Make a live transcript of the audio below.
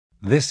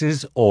This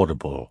is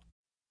Audible.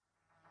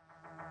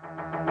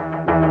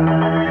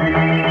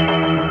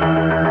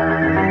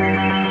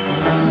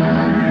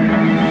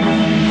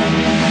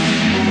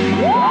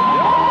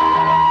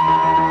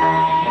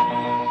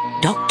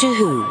 Doctor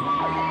Who,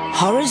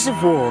 Horrors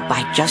of War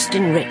by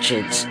Justin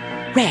Richards,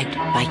 read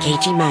by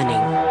Katie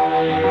Manning.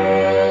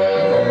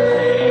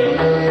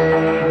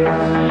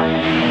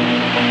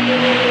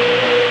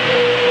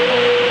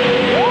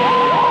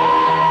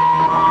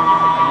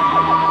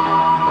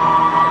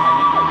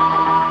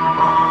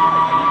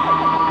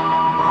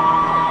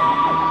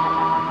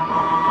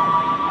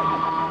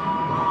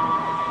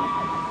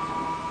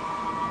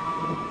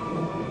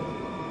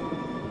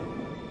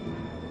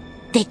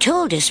 They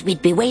told us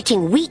we'd be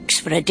waiting weeks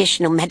for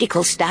additional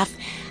medical staff,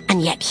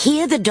 and yet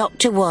here the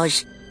doctor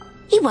was.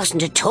 He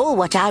wasn't at all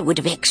what I would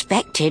have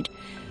expected.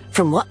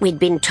 From what we'd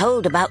been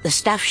told about the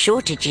staff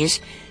shortages,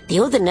 the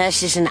other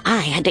nurses and I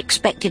had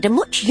expected a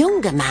much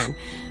younger man,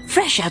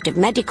 fresh out of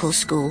medical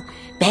school,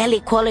 barely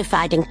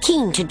qualified and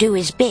keen to do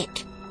his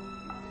bit.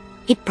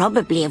 He'd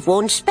probably have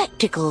worn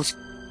spectacles,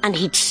 and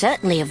he'd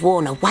certainly have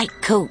worn a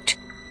white coat.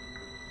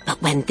 But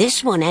when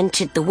this one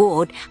entered the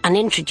ward and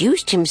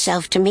introduced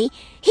himself to me,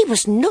 he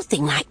was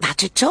nothing like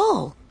that at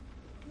all.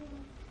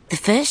 The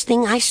first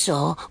thing I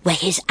saw were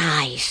his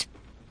eyes.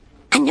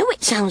 I know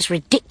it sounds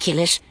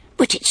ridiculous,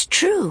 but it's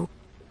true.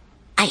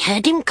 I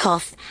heard him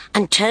cough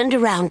and turned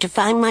around to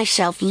find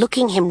myself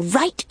looking him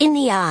right in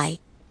the eye.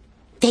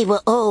 They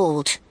were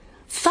old,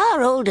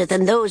 far older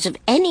than those of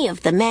any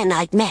of the men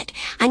I'd met,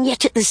 and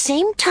yet at the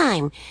same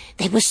time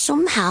they were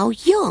somehow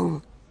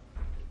young.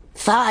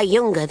 Far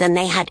younger than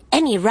they had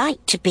any right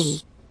to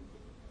be.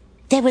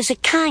 There was a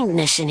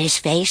kindness in his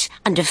face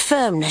and a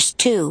firmness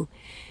too.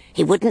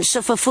 He wouldn't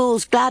suffer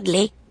fools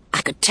gladly.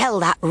 I could tell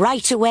that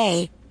right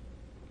away.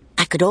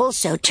 I could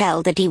also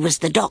tell that he was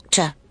the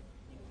doctor.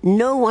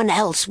 No one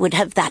else would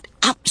have that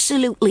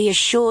absolutely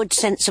assured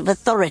sense of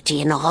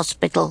authority in a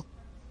hospital.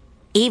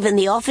 Even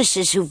the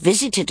officers who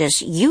visited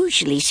us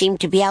usually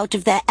seemed to be out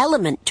of their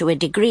element to a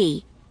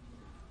degree.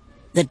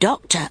 The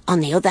doctor, on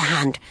the other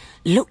hand,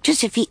 looked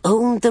as if he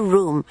owned the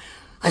room,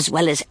 as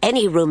well as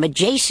any room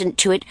adjacent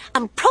to it,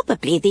 and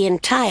probably the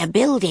entire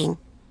building.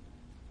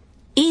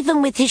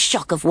 Even with his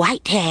shock of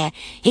white hair,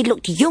 he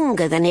looked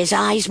younger than his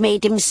eyes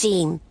made him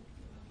seem.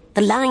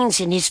 The lines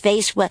in his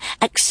face were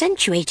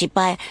accentuated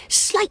by a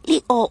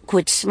slightly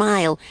awkward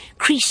smile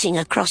creasing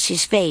across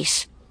his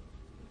face.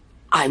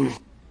 "I'm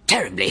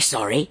terribly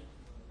sorry,"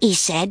 he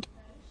said,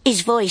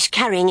 his voice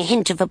carrying a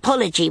hint of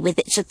apology with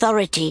its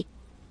authority.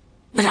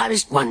 "But I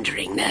was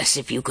wondering, nurse,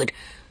 if you could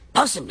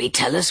possibly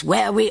tell us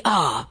where we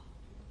are."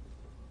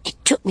 It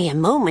took me a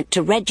moment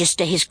to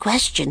register his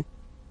question.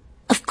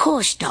 "Of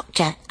course,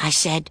 Doctor," I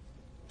said,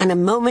 and a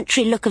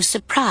momentary look of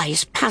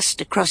surprise passed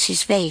across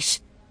his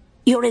face.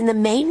 "You're in the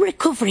main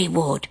recovery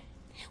ward.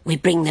 We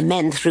bring the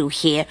men through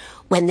here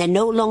when they're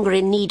no longer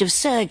in need of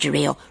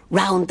surgery or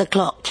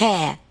round-the-clock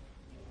care."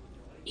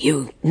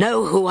 "You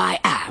know who I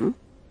am?"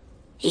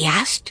 he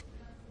asked.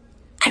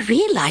 I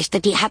realized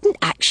that he hadn't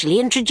actually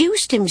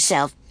introduced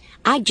himself.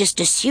 I just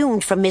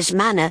assumed from his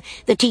manner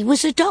that he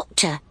was a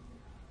doctor.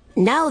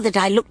 Now that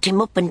I looked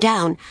him up and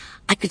down,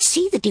 I could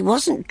see that he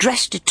wasn't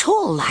dressed at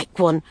all like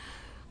one.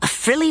 A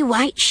frilly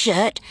white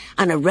shirt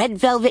and a red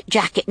velvet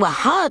jacket were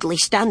hardly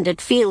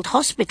standard field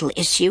hospital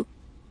issue,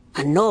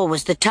 and nor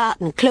was the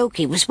tartan cloak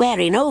he was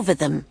wearing over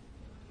them.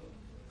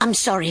 "I'm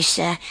sorry,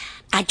 sir.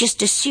 I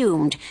just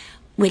assumed.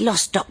 We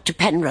lost Dr.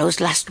 Penrose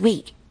last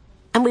week,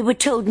 and we were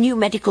told new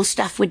medical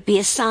staff would be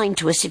assigned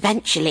to us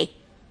eventually.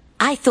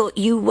 I thought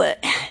you were...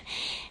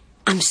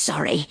 I'm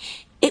sorry.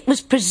 It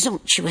was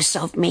presumptuous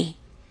of me."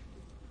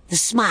 The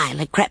smile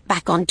had crept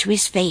back onto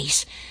his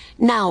face,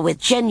 now with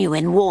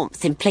genuine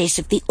warmth in place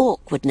of the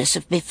awkwardness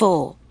of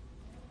before.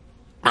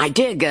 "My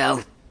dear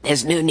girl,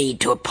 there's no need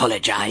to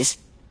apologize,"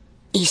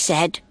 he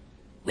said.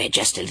 "We're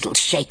just a little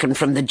shaken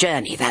from the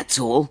journey, that's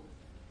all.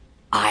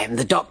 I am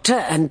the doctor,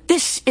 and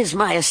this is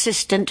my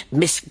assistant,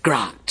 Miss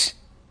Grant."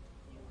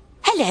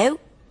 "Hello,"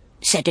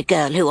 said a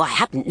girl who I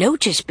hadn't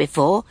noticed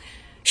before.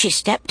 She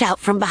stepped out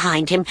from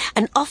behind him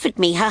and offered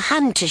me her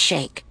hand to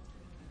shake.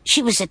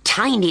 She was a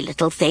tiny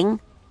little thing,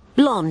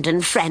 blonde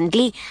and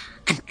friendly,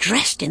 and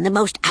dressed in the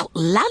most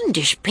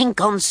outlandish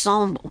pink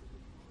ensemble.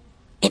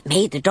 It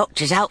made the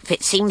doctor's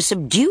outfit seem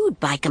subdued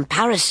by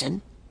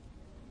comparison.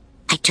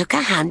 I took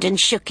her hand and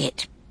shook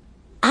it.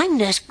 "I'm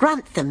Nurse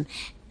Grantham.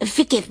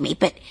 Forgive me,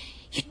 but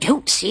you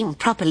don't seem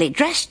properly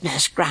dressed,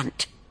 Nurse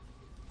Grant."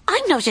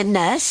 "I'm not a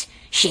nurse,"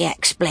 she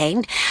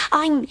explained.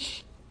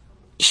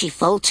 She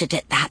faltered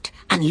at that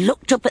and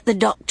looked up at the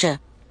doctor,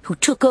 who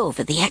took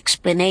over the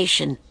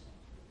explanation.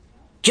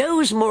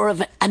 "Jo's more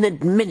of an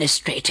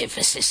administrative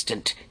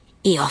assistant,"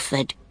 he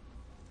offered.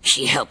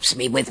 "She helps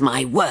me with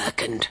my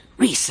work and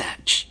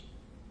research."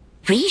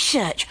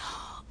 "Research?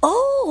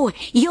 Oh,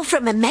 you're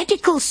from a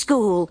medical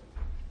school."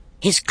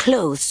 His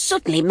clothes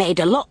suddenly made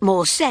a lot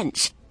more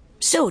sense.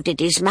 So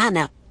did his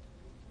manner.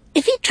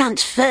 If he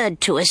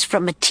transferred to us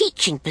from a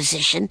teaching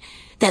position,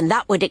 then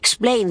that would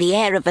explain the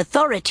air of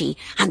authority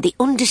and the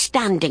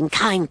understanding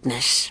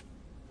kindness.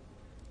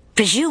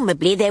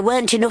 Presumably there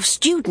weren't enough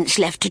students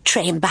left to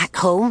train back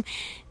home.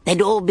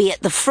 They'd all be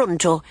at the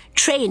front or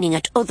training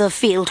at other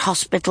field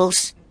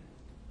hospitals.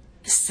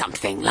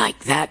 Something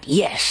like that,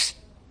 yes,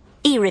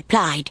 he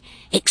replied,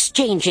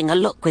 exchanging a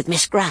look with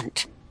Miss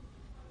Grant.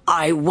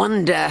 I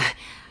wonder,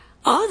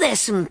 are there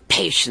some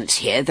patients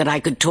here that I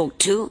could talk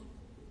to?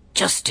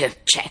 Just to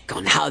check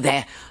on how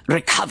their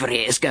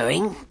recovery is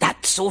going,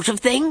 that sort of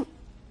thing?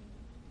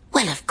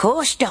 Well, of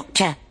course,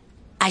 Doctor,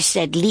 I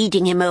said,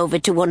 leading him over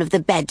to one of the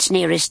beds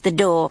nearest the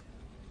door.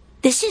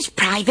 This is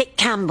Private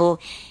Campbell.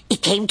 He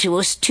came to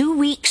us 2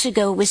 weeks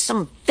ago with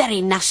some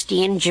very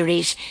nasty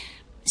injuries.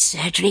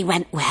 Surgery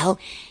went well.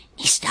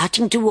 He's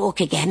starting to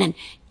walk again and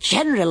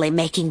generally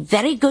making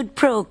very good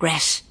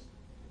progress.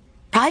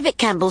 Private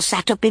Campbell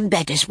sat up in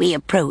bed as we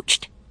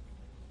approached.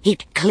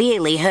 He'd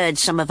clearly heard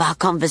some of our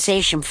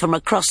conversation from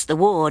across the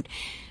ward.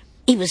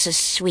 He was a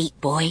sweet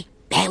boy,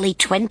 barely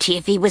 20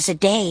 if he was a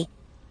day.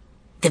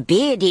 The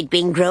beard he'd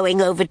been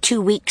growing over 2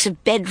 weeks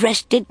of bed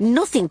rest did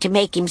nothing to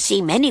make him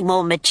seem any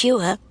more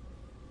mature.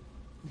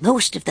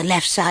 Most of the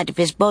left side of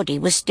his body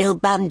was still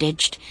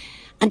bandaged,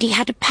 and he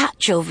had a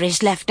patch over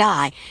his left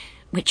eye,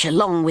 which,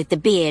 along with the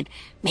beard,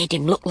 made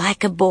him look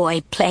like a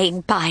boy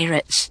playing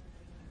pirates.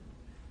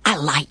 I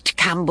liked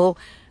Campbell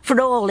for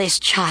all his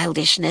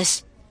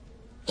childishness.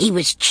 He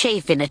was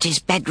chafing at his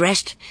bed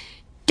rest,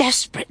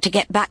 desperate to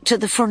get back to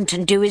the front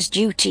and do his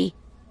duty.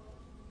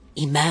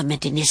 He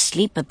murmured in his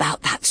sleep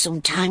about that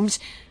sometimes,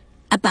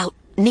 about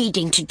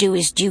needing to do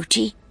his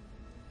duty.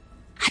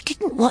 I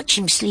didn't watch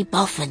him sleep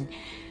often,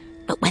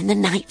 but when the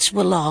nights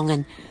were long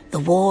and the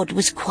ward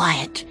was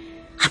quiet,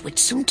 I would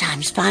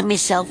sometimes find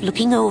myself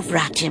looking over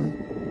at him.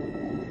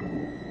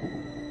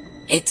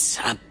 It's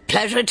a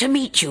pleasure to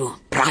meet you,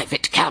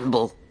 Private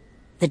Campbell,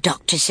 the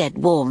doctor said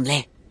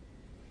warmly.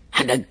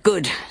 And a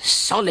good,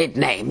 solid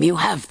name you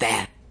have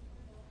there.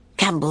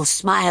 Campbell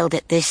smiled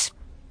at this,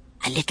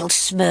 a little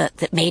smirk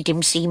that made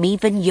him seem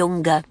even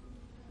younger.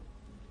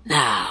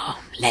 Now,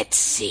 let's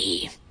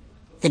see,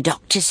 the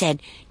doctor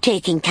said,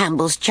 taking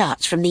Campbell's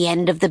charts from the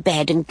end of the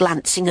bed and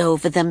glancing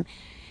over them.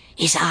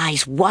 His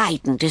eyes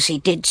widened as he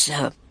did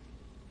so.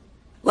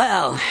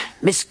 Well,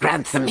 Miss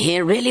Grantham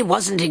here really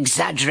wasn't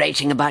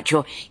exaggerating about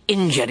your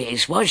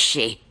injuries, was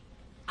she?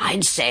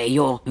 I'd say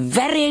you're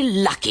very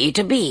lucky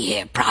to be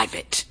here,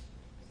 Private.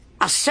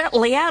 I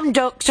certainly am,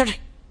 Doctor,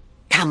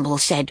 Campbell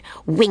said,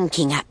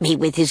 winking at me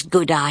with his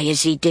good eye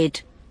as he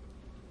did.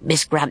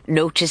 Miss Grant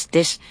noticed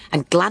this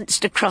and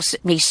glanced across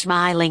at me,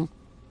 smiling.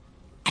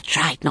 I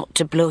tried not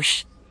to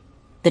blush.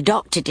 The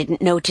doctor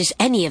didn't notice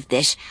any of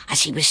this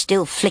as he was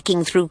still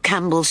flicking through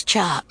Campbell's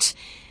charts.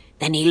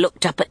 Then he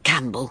looked up at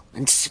Campbell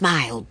and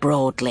smiled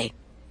broadly.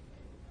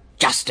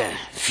 Just a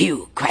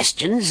few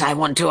questions I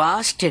want to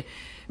ask to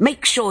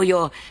make sure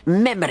your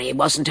memory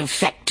wasn't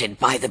affected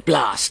by the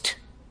blast.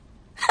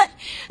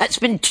 It's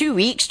been 2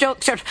 weeks,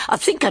 Doctor. I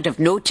think I'd have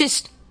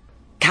noticed,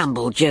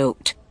 Campbell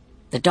joked.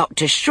 The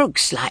doctor shrugged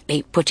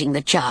slightly, putting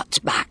the charts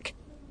back.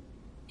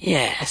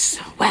 Yes,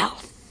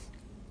 well,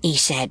 he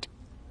said.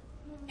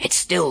 It's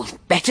still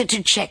better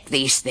to check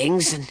these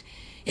things, and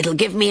it'll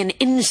give me an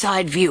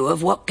inside view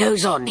of what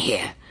goes on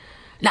here.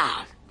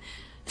 Now,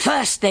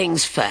 first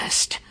things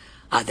first,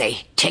 are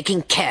they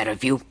taking care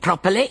of you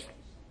properly?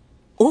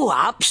 Oh,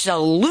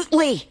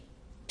 absolutely,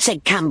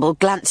 said Campbell,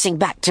 glancing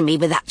back to me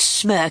with that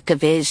smirk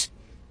of his.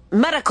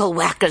 Miracle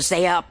workers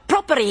they are,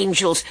 proper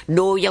angels.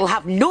 No, you'll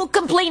have no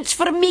complaints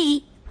from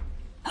me.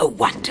 Oh,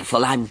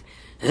 wonderful. I'm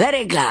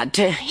very glad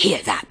to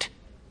hear that,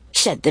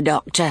 said the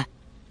doctor.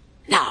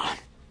 Now,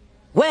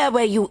 where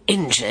were you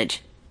injured?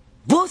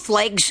 Both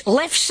legs,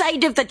 left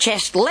side of the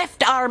chest,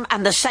 left arm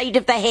and the side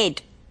of the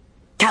head,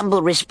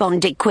 Campbell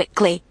responded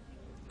quickly.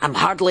 I'm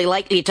hardly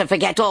likely to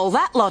forget all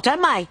that lot,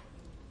 am I?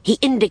 He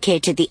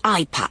indicated the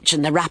eye patch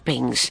and the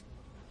wrappings.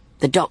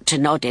 The doctor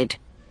nodded.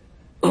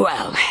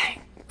 Well,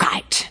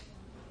 quite,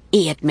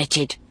 he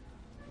admitted.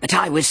 But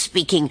I was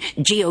speaking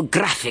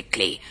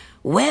geographically.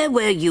 Where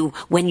were you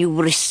when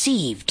you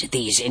received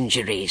these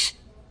injuries?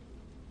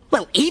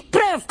 Well,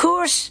 Ypres, of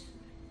course,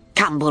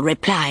 Campbell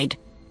replied.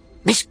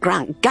 Miss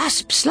Grant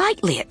gasped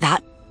slightly at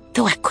that,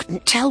 though I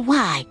couldn't tell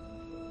why.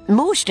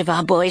 Most of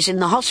our boys in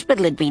the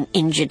hospital had been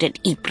injured at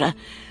Ypres,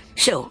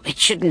 so it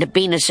shouldn't have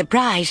been a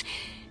surprise.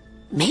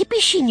 Maybe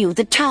she knew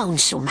the town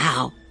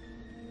somehow.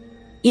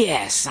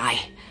 Yes,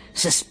 I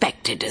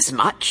suspected as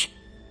much,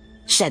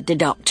 said the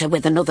doctor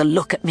with another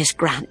look at Miss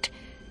Grant.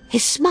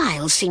 His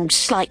smile seemed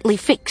slightly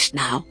fixed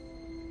now.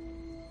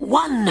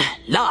 One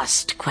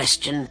last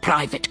question,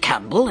 Private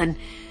Campbell, and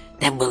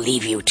then we'll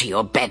leave you to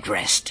your bed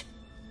rest.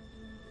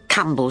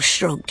 Campbell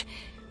shrugged.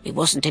 He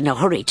wasn't in a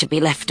hurry to be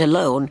left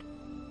alone.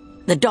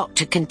 The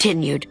doctor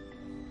continued.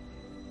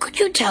 Could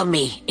you tell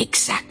me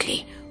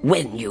exactly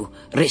when you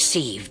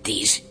received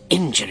these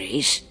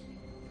injuries?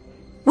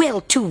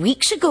 Well, 2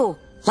 weeks ago,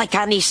 like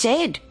Annie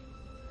said.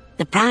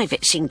 The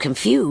private seemed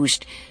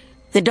confused.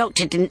 The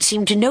doctor didn't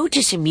seem to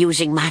notice him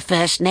using my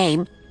first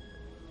name.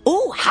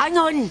 Oh, hang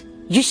on.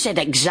 You said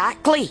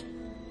exactly.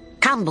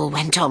 Campbell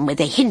went on with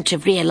a hint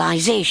of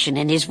realization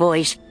in his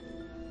voice.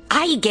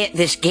 I get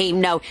this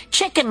game now.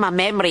 Checking my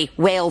memory.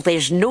 Well,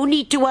 there's no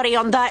need to worry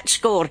on that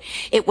score.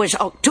 It was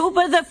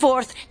October the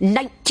 4th,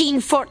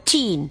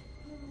 1914.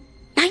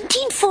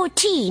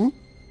 1914?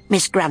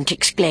 Miss Grant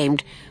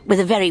exclaimed, with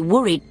a very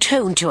worried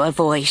tone to her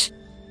voice.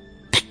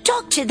 But,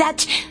 Doctor,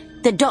 that's...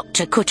 The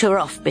doctor cut her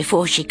off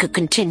before she could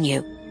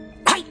continue.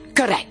 Quite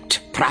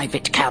correct,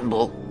 Private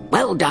Campbell.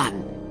 Well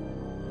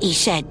done, he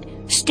said,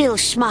 still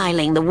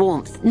smiling, the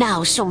warmth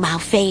now somehow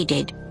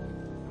faded.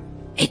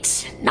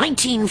 It's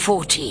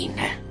 1914.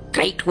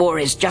 Great War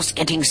is just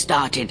getting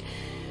started,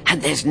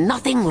 and there's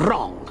nothing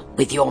wrong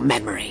with your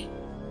memory.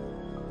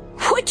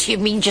 What do you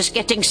mean, just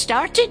getting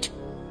started?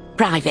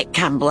 Private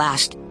Campbell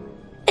asked.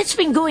 It's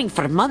been going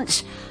for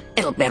months.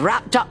 It'll be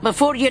wrapped up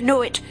before you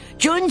know it.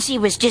 Jonesy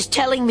was just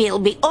telling me it'll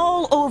be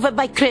all over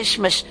by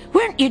Christmas.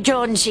 Weren't you,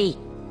 Jonesy?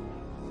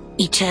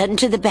 He turned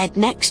to the bed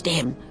next to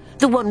him,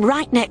 the one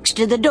right next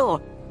to the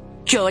door.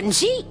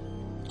 Jonesy?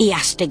 He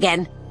asked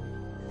again.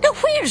 Now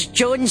where's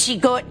Jonesy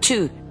got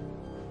to?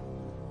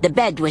 The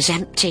bed was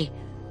empty.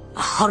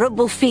 A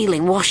horrible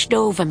feeling washed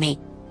over me.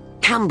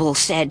 Campbell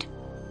said,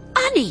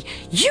 Annie,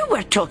 you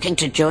were talking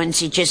to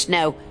Jonesy just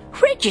now.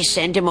 Where'd you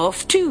send him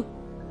off to?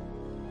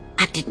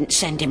 I didn't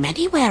send him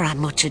anywhere, I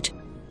muttered.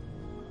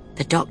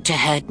 The doctor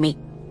heard me.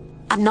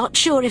 I'm not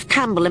sure if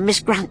Campbell and Miss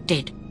Grant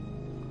did.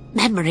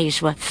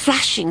 Memories were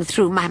flashing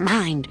through my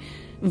mind.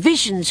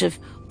 Visions of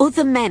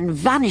other men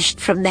vanished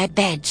from their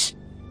beds.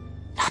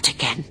 Not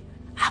again,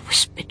 I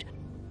whispered.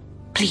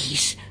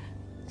 Please,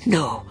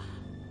 no,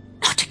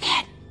 not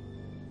again.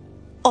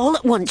 All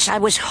at once I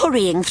was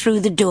hurrying through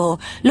the door,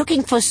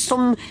 looking for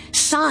some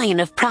sign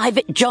of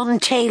Private John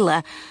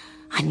Taylor.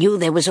 I knew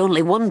there was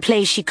only one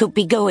place she could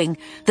be going,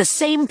 the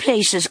same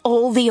place as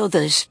all the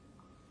others.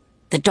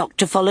 The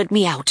doctor followed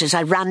me out as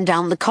I ran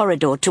down the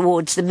corridor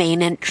towards the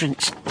main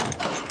entrance.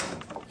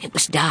 It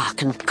was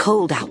dark and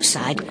cold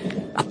outside,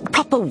 a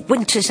proper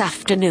winter's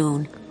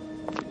afternoon.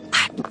 I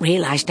hadn't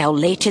realised how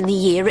late in the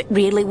year it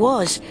really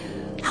was,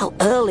 how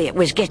early it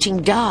was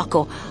getting dark,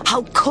 or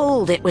how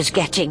cold it was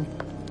getting.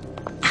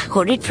 I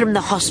hurried from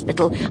the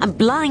hospital and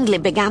blindly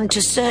began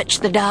to search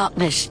the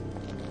darkness.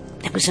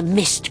 There was a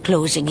mist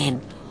closing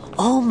in,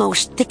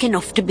 almost thick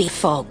enough to be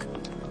fog.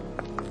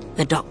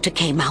 The doctor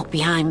came out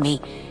behind me,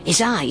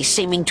 his eyes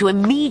seeming to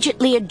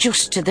immediately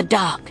adjust to the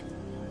dark.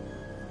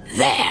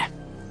 There,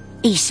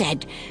 he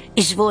said,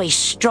 his voice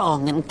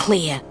strong and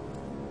clear.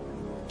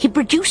 He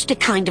produced a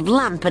kind of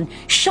lamp and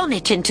shone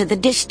it into the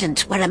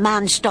distance where a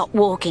man stopped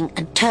walking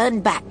and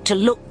turned back to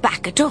look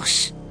back at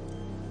us.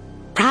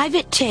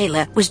 Private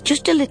Taylor was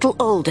just a little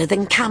older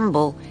than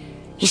Campbell,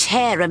 his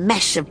hair a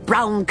mess of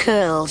brown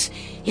curls,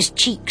 his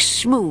cheeks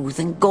smooth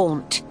and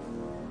gaunt.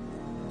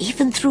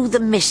 Even through the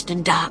mist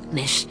and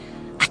darkness,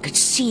 I could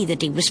see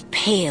that he was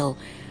pale,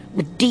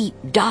 with deep,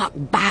 dark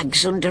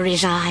bags under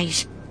his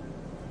eyes.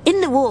 In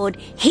the ward,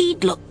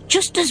 he'd looked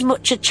just as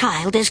much a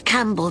child as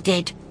Campbell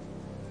did.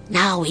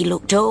 Now he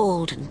looked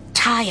old and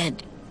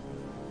tired.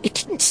 He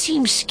didn't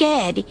seem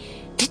scared, he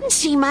didn't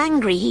seem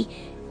angry, he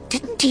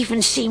didn't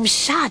even seem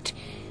sad.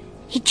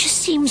 He just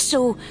seemed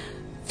so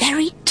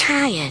very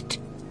tired.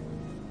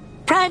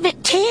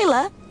 Private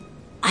Taylor,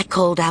 I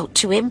called out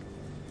to him.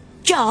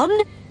 John?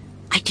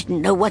 I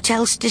didn't know what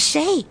else to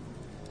say.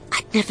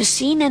 I'd never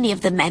seen any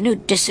of the men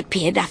who'd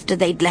disappeared after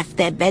they'd left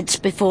their beds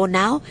before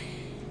now.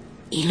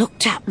 He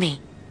looked at me,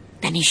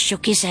 then he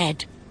shook his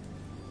head.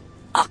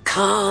 I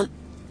can't,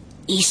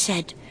 he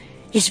said,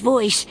 his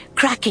voice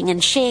cracking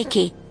and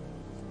shaky.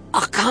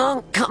 I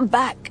can't come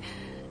back.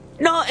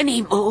 Not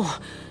anymore.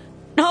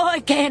 Not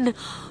again.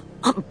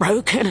 I'm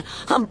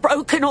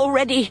broken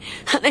already,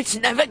 and it's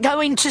never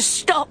going to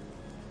stop.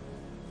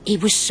 He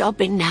was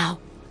sobbing now.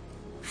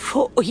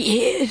 4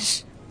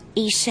 years,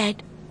 he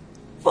said.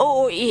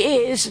 4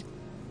 years.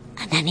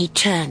 And then he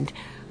turned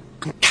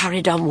and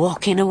carried on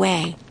walking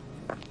away.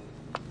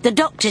 The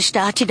doctor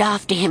started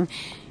after him,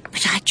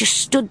 but I just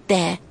stood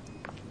there.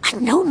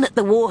 I'd known that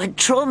the war had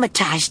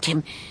traumatized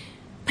him,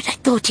 but I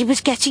thought he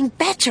was getting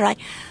better. I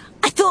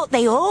thought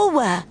they all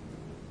were.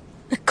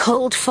 The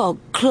cold fog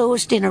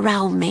closed in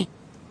around me.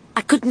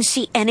 I couldn't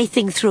see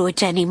anything through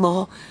it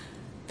anymore,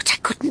 but I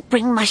couldn't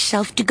bring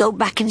myself to go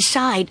back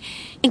inside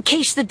in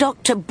case the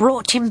doctor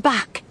brought him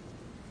back.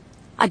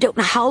 I don't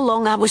know how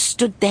long I was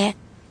stood there.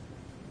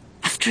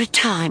 After a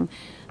time,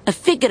 a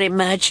figure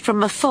emerged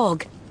from a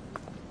fog.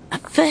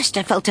 At first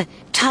I felt a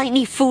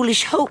tiny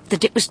foolish hope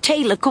that it was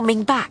Taylor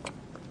coming back,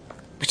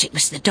 but it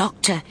was the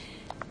doctor,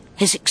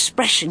 his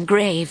expression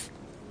grave.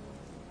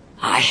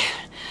 I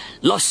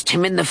lost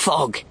him in the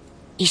fog,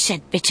 he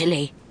said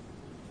bitterly.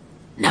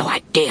 No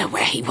idea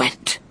where he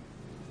went.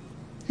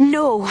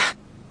 No,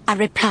 I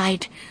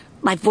replied,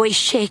 my voice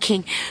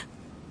shaking.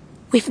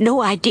 We've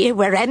no idea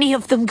where any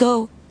of them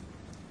go.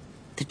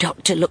 The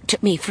doctor looked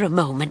at me for a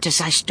moment as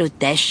I stood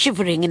there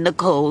shivering in the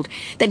cold.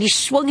 Then he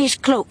swung his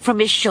cloak from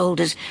his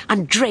shoulders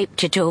and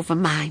draped it over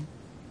mine.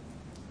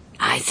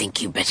 I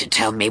think you better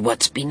tell me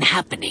what's been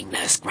happening,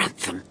 Nurse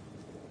Grantham,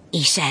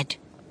 he said.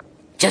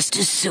 Just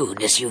as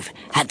soon as you've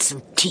had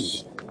some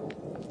tea.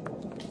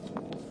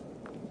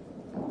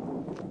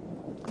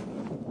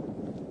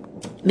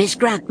 Miss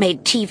Grant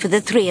made tea for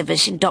the three of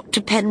us in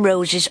Dr.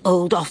 Penrose's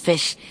old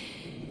office.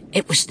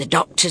 It was the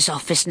doctor's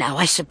office now,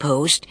 I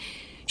supposed.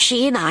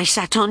 She and I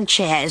sat on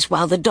chairs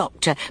while the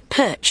doctor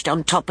perched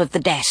on top of the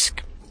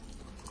desk.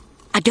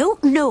 I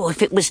don't know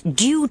if it was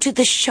due to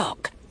the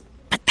shock,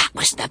 but that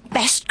was the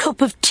best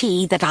cup of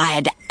tea that I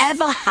had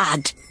ever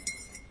had.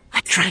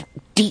 I drank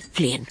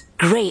deeply and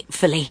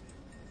gratefully.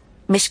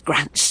 Miss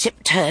Grant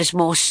sipped hers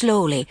more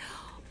slowly,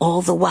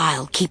 all the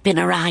while keeping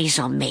her eyes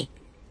on me.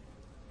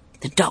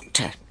 The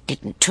doctor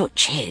didn't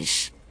touch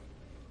his.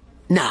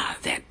 "Now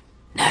then,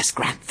 Nurse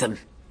Grantham,"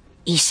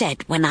 he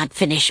said when I'd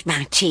finished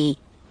my tea.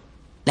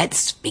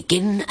 "Let's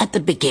begin at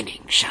the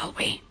beginning, shall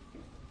we?"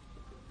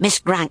 Miss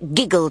Grant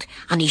giggled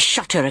and he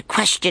shot her a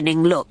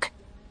questioning look.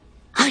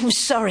 "I'm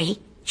sorry,"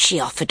 she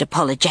offered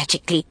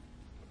apologetically.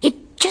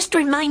 "It just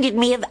reminded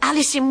me of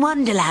Alice in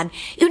Wonderland.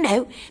 You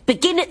know,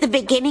 begin at the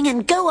beginning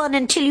and go on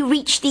until you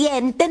reach the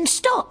end, then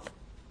stop.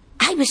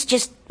 I was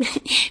just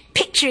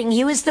picturing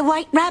you as the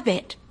White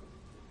Rabbit."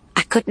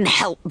 I couldn't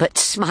help but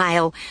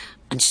smile,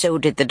 and so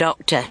did the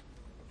doctor.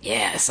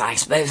 "Yes, I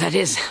suppose that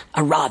is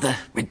a rather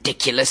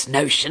ridiculous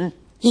notion,"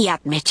 he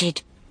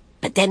admitted.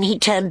 But then he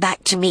turned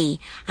back to me,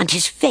 and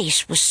his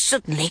face was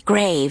suddenly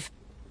grave.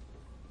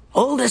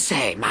 "All the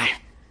same, I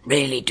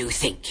really do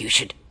think you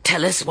should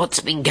tell us what's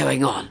been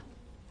going on."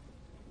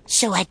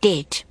 So I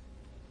did.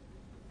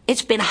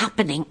 It's been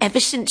happening ever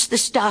since the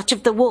start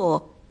of the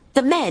war.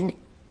 The men,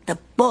 the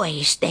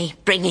boys they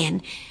bring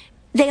in,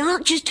 they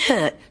aren't just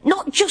hurt,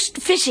 not just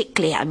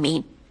physically, I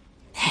mean.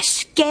 They're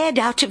scared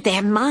out of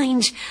their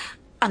minds,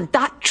 and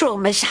that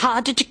trauma's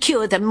harder to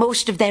cure than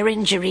most of their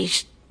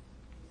injuries.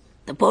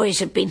 The boys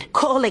have been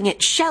calling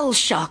it shell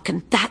shock,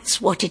 and that's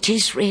what it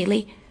is,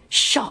 really.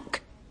 Shock.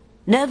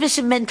 Nervous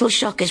and mental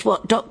shock is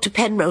what Dr.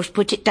 Penrose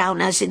put it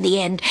down as in the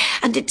end,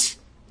 and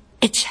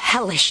it's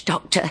hellish,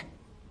 Doctor.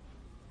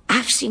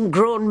 I've seen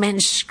grown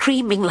men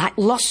screaming like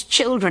lost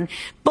children,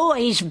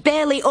 boys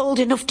barely old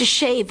enough to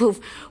shave who've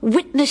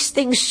witnessed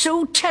things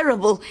so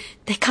terrible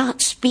they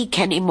can't speak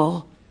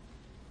anymore.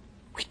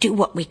 We do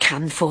what we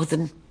can for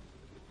them,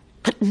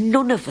 but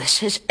none of us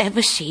has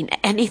ever seen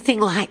anything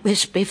like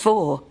this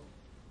before.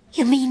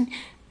 You mean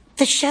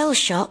the shell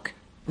shock?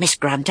 Miss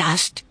Grant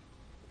asked.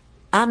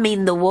 I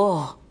mean the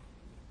war.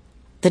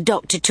 The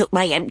doctor took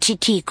my empty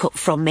teacup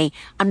from me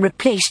and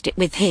replaced it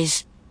with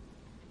his.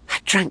 I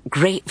drank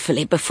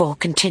gratefully before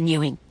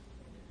continuing.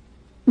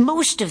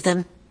 Most of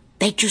them,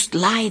 they just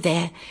lie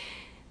there.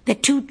 They're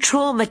too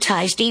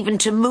traumatized even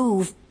to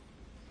move.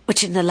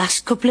 But in the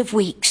last couple of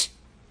weeks,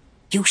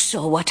 you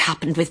saw what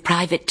happened with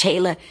Private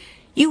Taylor.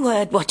 You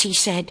heard what he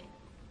said.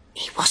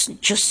 He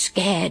wasn't just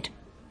scared.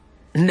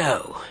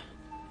 "No,"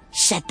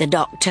 said the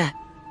doctor.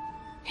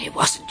 "He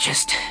wasn't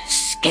just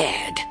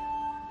scared.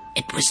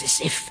 It was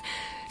as if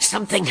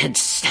something had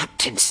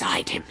snapped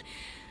inside him.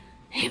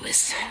 He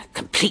was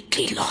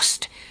completely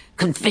lost,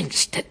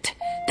 convinced that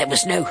there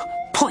was no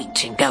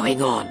point in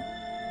going on."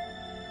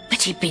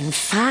 But he'd been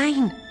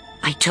fine,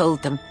 I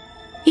told them.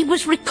 He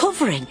was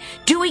recovering,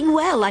 doing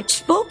well. I'd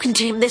spoken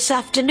to him this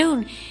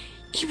afternoon.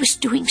 He was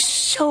doing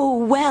so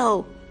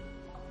well.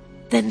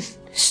 Then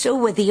so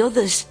were the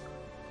others.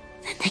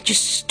 Then they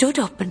just stood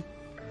up and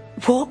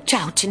walked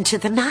out into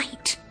the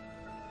night.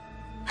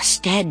 I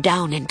stared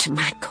down into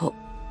my cup,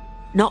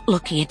 not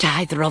looking at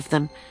either of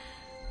them.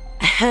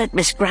 I heard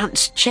Miss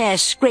Grant's chair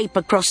scrape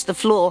across the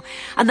floor,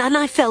 and then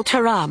I felt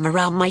her arm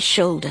around my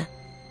shoulder.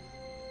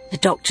 The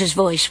doctor's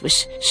voice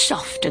was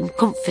soft and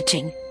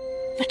comforting,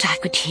 but I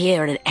could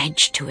hear an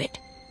edge to it.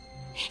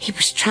 He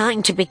was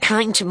trying to be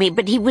kind to me,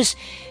 but he was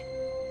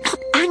not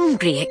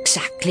angry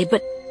exactly,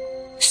 but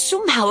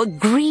somehow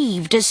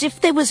aggrieved, as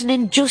if there was an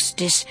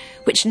injustice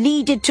which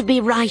needed to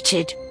be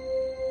righted.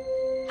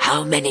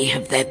 "How many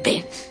have there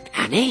been,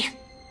 Annie?"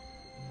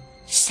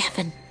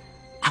 7,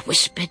 I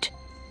whispered.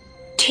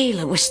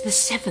 Taylor was the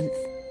 7th.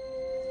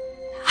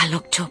 I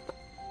looked up.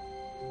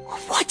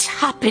 "What's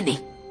happening?"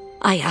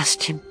 I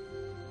asked him.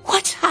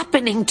 "What's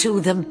happening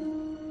to them?"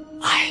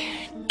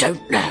 "I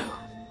don't know,"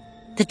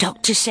 the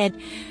doctor said,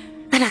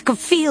 and I could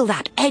feel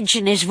that edge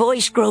in his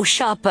voice grow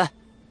sharper.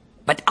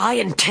 "But I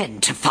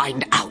intend to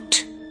find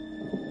out."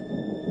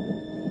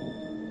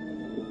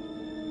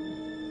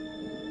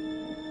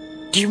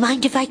 "Do you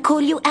mind if I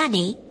call you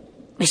Annie?"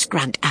 Miss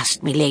Grant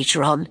asked me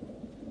later on.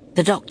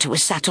 The doctor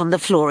was sat on the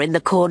floor in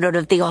the corner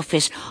of the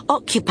office,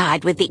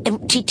 occupied with the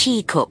empty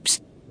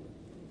teacups.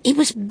 He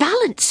was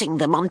balancing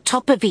them on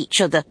top of each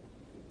other,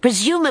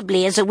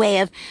 presumably as a way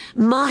of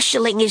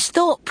marshalling his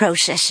thought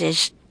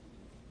processes.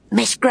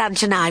 Miss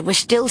Grant and I were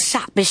still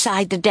sat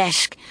beside the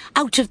desk,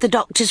 out of the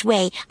doctor's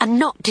way and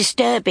not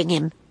disturbing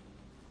him.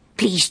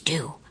 "Please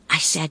do," I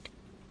said,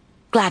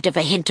 glad of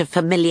a hint of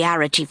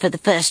familiarity for the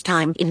first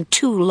time in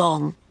too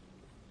long.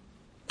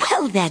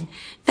 "Well then,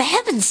 for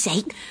heaven's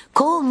sake,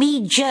 call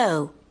me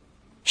Joe,"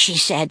 she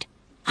said,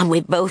 and we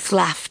both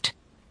laughed.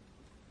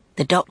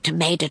 The doctor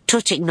made a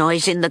tutting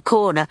noise in the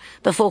corner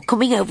before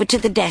coming over to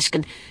the desk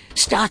and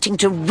starting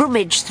to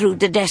rummage through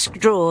the desk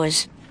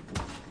drawers.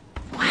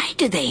 Why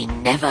do they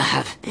never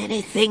have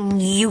anything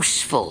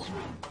useful?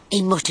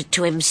 he muttered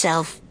to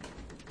himself.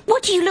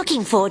 "What are you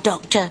looking for,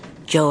 Doctor?"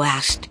 Joe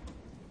asked.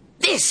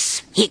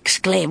 This, he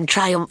exclaimed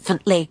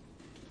triumphantly,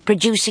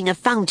 producing a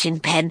fountain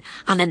pen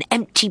and an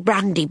empty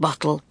brandy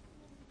bottle.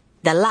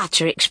 The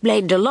latter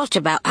explained a lot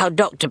about how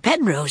Dr.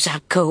 Penrose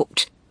had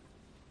coped.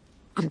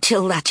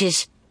 Until, that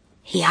is,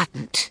 he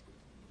hadn't.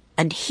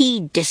 And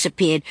he'd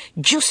disappeared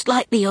just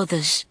like the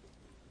others.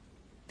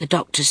 The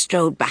doctor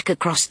strode back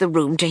across the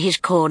room to his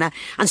corner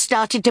and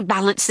started to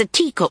balance the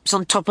teacups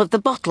on top of the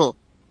bottle.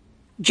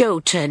 Joe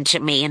turned to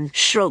me and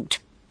shrugged,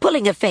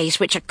 pulling a face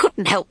which I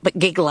couldn't help but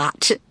giggle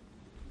at.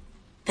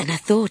 Then a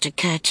thought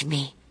occurred to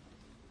me.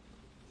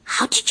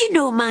 "How did you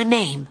know my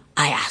name?"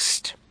 I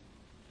asked.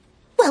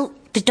 "Well,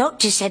 the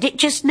doctor said it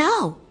just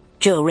now,"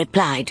 Joe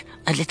replied,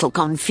 a little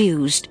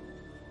confused.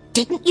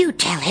 "Didn't you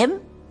tell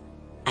him?"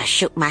 I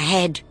shook my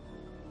head.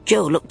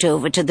 Joe looked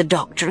over to the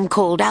doctor and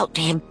called out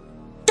to him.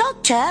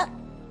 "Doctor?"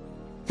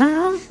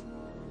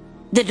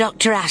 The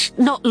doctor asked,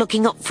 not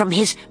looking up from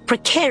his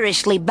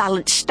precariously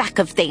balanced stack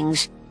of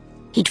things.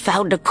 He'd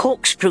found a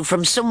corkscrew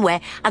from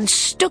somewhere and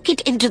stuck it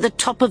into the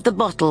top of the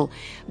bottle,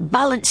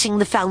 balancing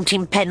the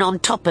fountain pen on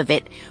top of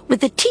it,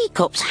 with the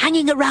teacups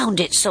hanging around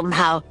it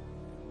somehow.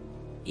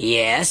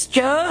 "Yes,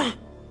 Joe?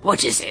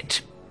 What is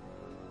it?"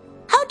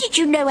 "How did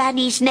you know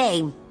Annie's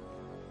name?"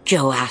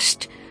 Joe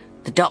asked.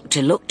 The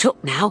doctor looked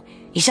up now,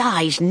 his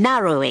eyes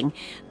narrowing,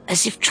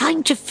 as if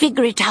trying to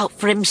figure it out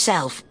for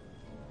himself.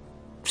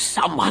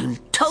 "Someone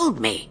told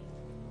me,"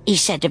 he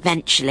said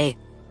eventually.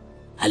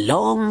 "A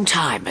long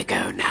time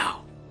ago now."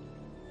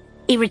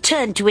 He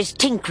returned to his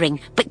tinkering,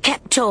 but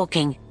kept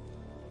talking.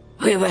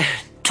 "We were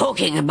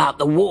talking about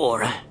the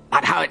war,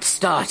 about how it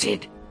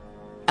started,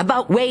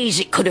 about ways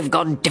it could have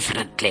gone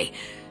differently.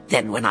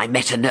 Then when I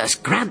met a Nurse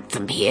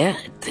Grantham here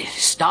at the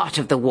start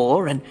of the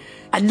war, and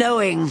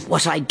knowing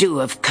what I do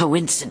of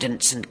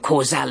coincidence and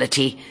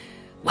causality,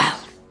 well,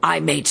 I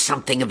made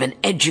something of an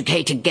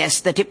educated guess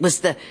that it was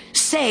the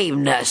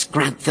same Nurse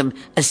Grantham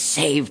as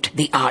saved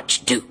the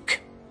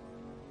Archduke."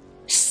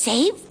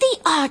 "Saved the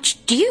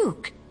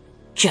Archduke?"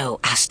 Joe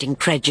asked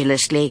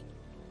incredulously.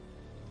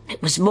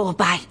 "It was more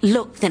by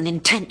luck than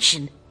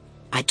intention,"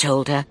 I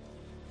told her.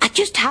 "I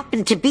just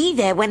happened to be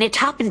there when it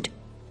happened.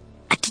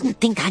 I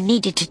didn't think I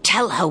needed to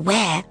tell her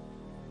where.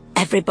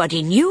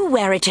 Everybody knew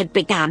where it had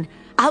begun,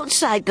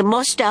 outside the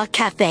Mostar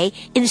Cafe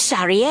in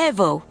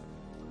Sarajevo.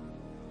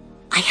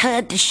 I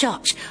heard the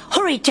shots,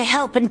 hurried to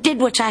help and did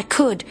what I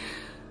could.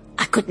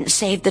 I couldn't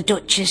save the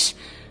Duchess.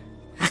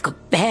 I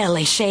could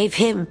barely save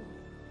him.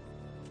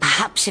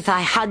 Perhaps if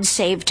I had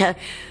saved her,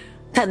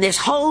 then this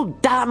whole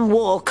damn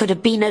war could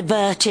have been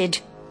averted.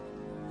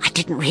 I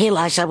didn't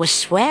realize I was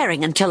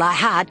swearing until I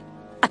had.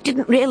 I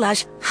didn't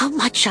realize how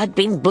much I'd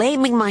been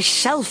blaming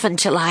myself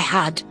until I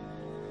had."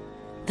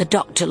 The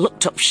doctor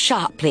looked up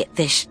sharply at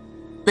this.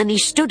 Then he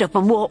stood up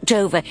and walked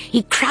over.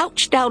 He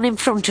crouched down in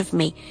front of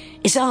me,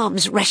 his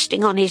arms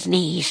resting on his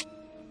knees,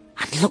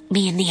 and looked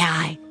me in the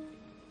eye.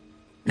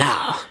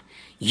 "Now,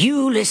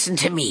 you listen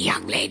to me,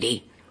 young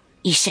lady,"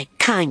 he said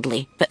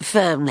kindly but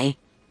firmly.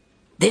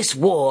 "This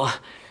war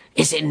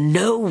is in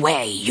no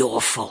way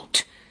your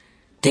fault.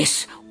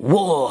 This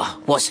war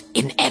was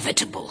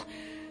inevitable.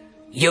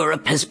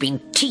 Europe has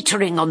been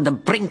teetering on the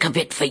brink of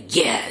it for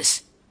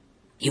years.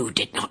 You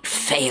did not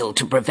fail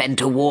to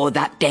prevent a war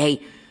that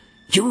day.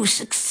 You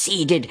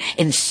succeeded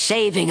in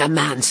saving a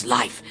man's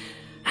life,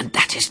 and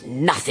that is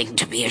nothing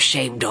to be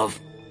ashamed of.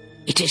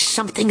 It is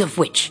something of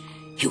which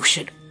you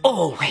should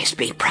always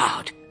be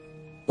proud.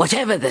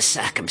 Whatever the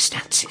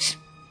circumstances,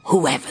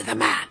 whoever the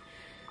man,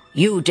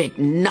 you did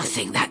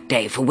nothing that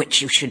day for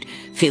which you should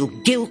feel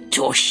guilt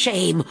or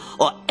shame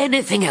or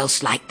anything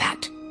else like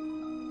that.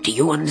 Do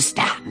you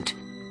understand?"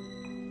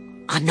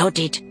 I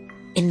nodded,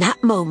 in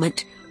that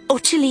moment,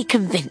 utterly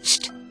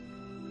convinced.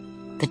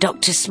 The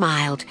doctor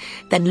smiled,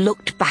 then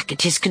looked back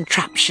at his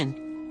contraption.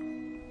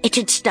 It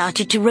had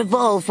started to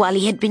revolve while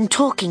he had been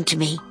talking to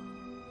me.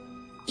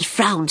 He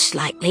frowned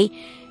slightly.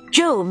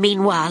 Joe,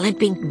 meanwhile, had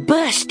been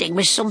bursting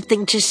with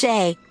something to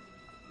say.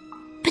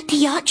 "But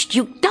the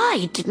Archduke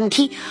died, didn't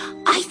he?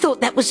 I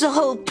thought that was the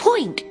whole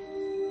point.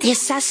 The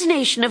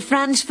assassination of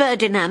Franz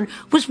Ferdinand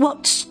was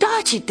what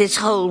started this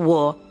whole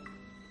war."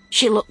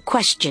 She looked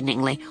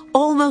questioningly,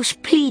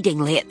 almost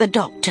pleadingly at the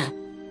doctor.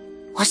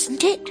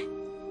 "Wasn't it?"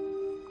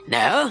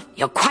 "No,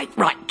 you're quite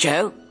right,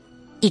 Joe,"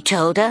 he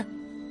told her.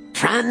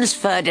 "Franz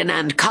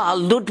Ferdinand Karl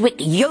Ludwig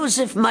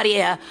Joseph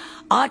Maria,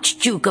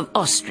 Archduke of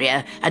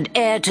Austria and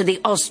heir to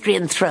the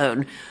Austrian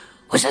throne,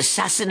 was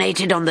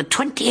assassinated on the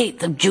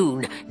 28th of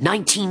June,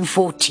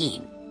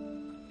 1914.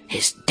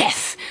 His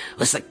death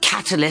was the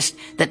catalyst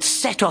that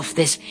set off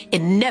this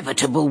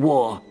inevitable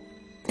war.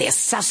 The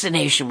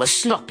assassination was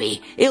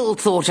sloppy, ill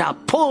thought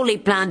out, poorly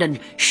planned and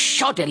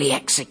shoddily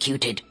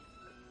executed.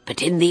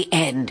 But in the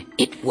end,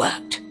 it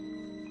worked.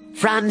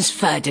 Franz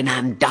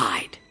Ferdinand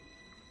died.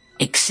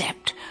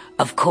 Except,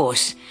 of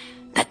course,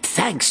 that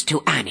thanks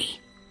to Annie,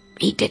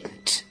 he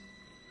didn't."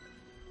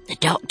 The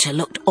doctor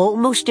looked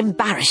almost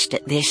embarrassed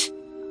at this.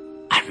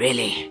 "I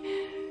really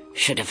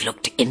should have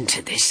looked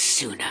into this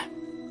sooner,"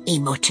 he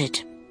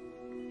muttered.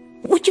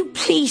 Would you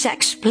please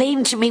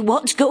explain to me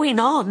what's going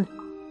on?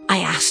 I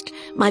asked,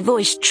 my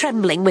voice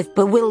trembling with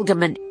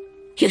bewilderment.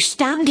 You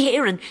stand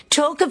here and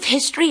talk of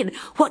history and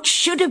what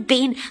should have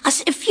been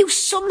as if you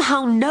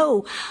somehow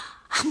know.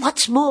 And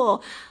what's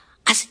more,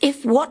 as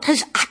if what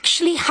has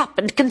actually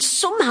happened can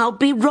somehow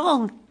be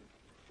wrong.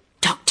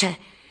 Doctor,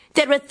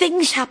 there are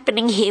things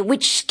happening here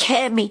which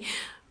scare me.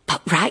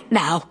 But right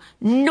now,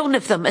 none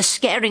of them are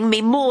scaring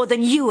me more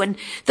than you and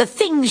the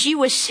things you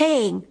were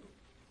saying.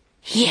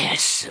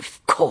 Yes,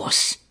 of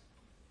course,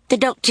 the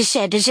doctor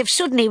said, as if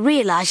suddenly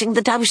realizing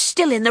that I was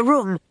still in the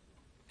room.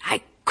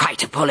 I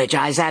quite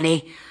apologize,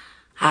 Annie.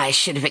 I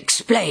should have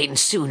explained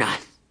sooner.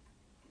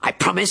 I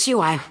promise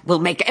you I will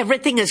make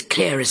everything as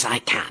clear as I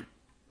can.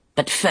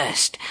 But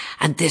first,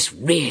 and this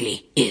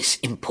really is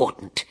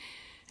important,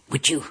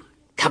 would you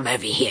come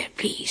over here,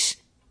 please?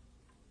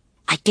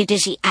 I did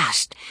as he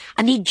asked,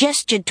 and he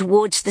gestured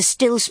towards the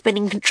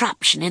still-spinning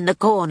contraption in the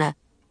corner.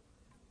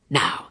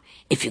 Now,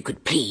 if you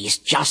could please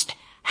just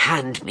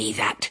hand me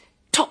that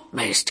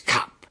topmost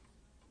cup.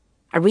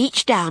 I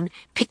reached down,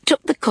 picked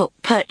up the cup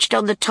perched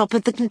on the top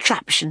of the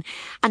contraption,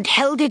 and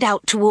held it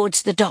out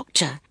towards the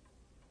doctor.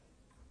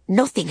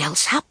 Nothing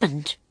else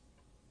happened.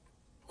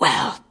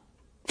 Well,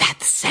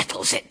 that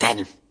settles it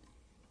then,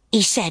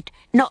 he said,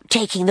 not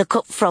taking the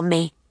cup from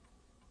me.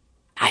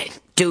 I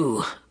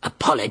do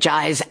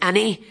apologize,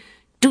 Annie.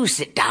 Do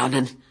sit down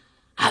and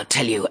I'll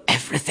tell you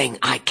everything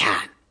I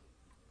can.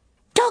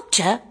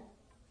 Doctor,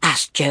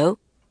 asked Joe,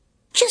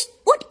 just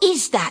what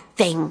is that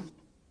thing?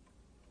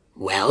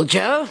 Well,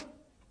 Joe,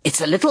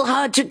 it's a little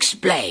hard to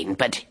explain,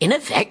 but in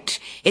effect,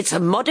 it's a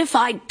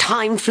modified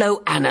time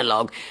flow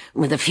analog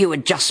with a few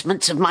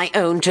adjustments of my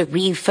own to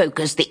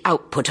refocus the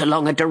output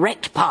along a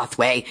direct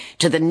pathway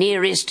to the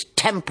nearest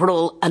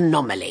temporal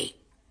anomaly.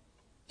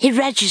 He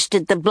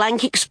registered the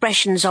blank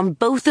expressions on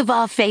both of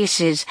our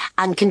faces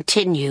and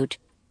continued.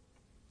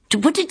 To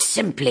put it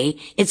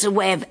simply, it's a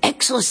way of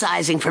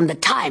exorcising from the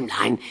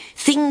timeline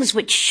things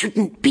which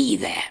shouldn't be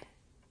there.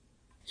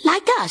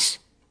 Like us?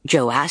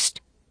 Joe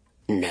asked.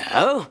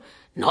 No,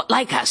 not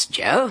like us,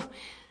 Joe.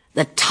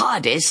 The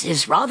TARDIS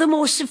is rather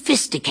more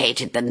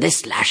sophisticated than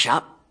this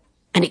lash-up,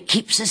 and it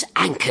keeps us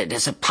anchored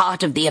as a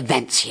part of the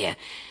events here.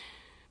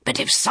 But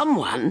if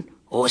someone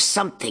or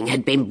something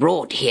had been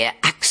brought here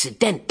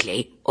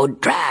accidentally or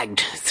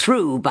dragged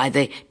through by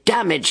the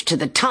damage to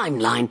the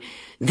timeline,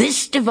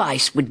 this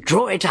device would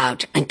draw it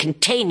out and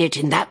contain it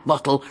in that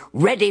bottle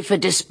ready for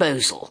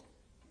disposal.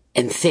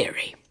 In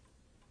theory.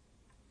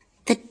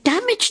 The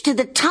damage to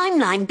the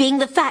timeline being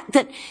the fact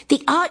that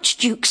the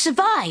Archduke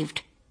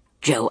survived?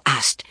 Joe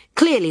asked,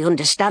 clearly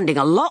understanding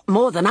a lot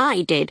more than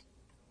I did.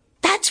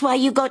 That's why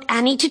you got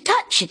Annie to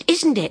touch it,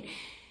 isn't it?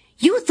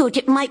 You thought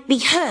it might be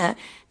her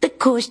that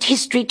caused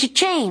history to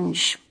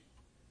change.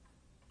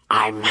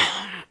 I'm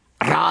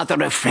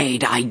rather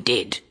afraid I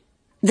did,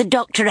 the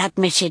doctor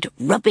admitted,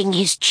 rubbing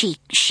his cheek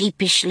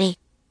sheepishly.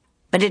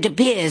 But it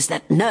appears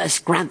that Nurse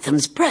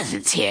Grantham's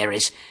presence here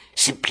is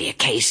simply a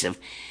case of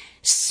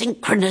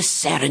synchronous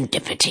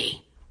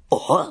serendipity.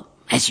 Or,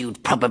 as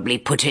you'd probably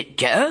put it,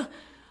 Joe,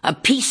 a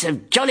piece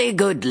of jolly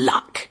good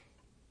luck.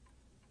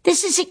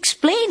 This is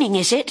explaining,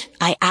 is it?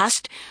 I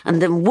asked,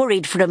 and then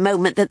worried for a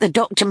moment that the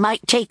doctor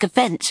might take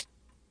offence.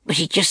 But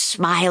he just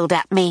smiled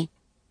at me.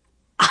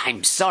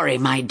 I'm sorry,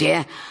 my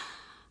dear.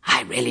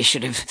 I really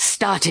should have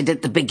started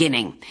at the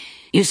beginning.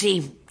 You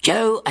see,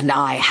 Joe and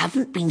I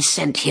haven't been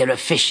sent here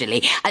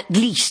officially, at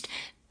least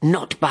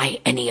not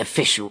by any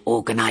official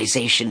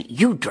organisation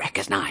you'd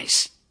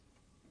recognise.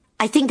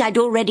 I think I'd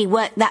already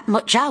worked that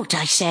much out,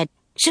 I said.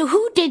 So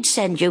who did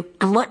send you,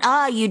 and what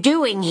are you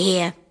doing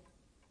here?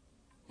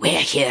 We're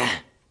here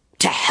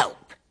to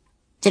help,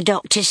 the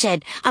doctor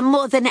said, and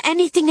more than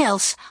anything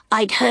else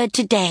I'd heard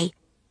today,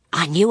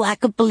 I knew I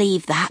could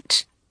believe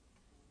that.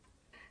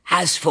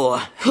 As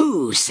for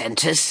who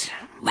sent us,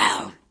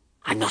 well,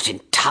 I'm not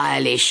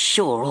entirely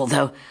sure,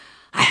 although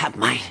I have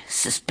my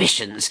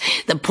suspicions.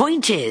 The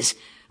point is,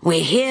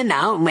 we're here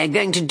now and we're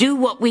going to do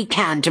what we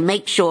can to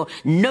make sure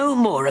no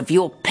more of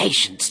your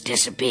patients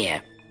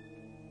disappear.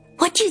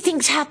 What do you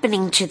think's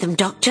happening to them,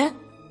 Doctor?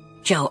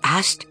 Joe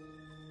asked.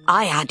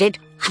 I added,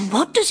 and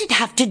what does it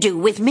have to do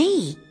with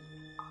me?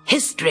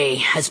 History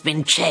has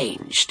been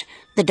changed,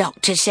 the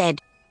doctor said.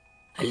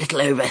 A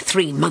little over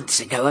 3 months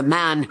ago, a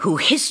man who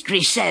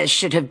history says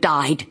should have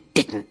died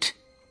didn't.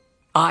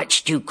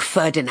 Archduke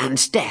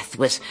Ferdinand's death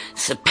was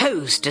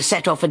supposed to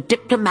set off a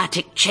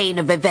diplomatic chain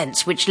of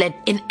events which led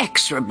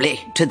inexorably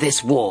to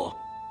this war.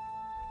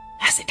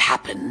 As it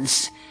happened,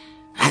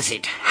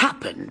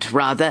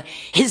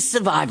 his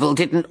survival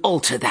didn't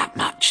alter that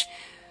much.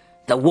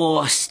 The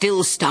war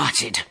still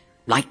started,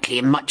 likely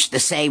in much the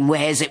same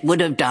way as it would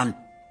have done.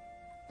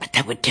 But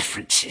there were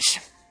differences,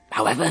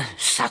 however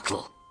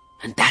subtle,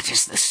 and that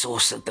is the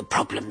source of the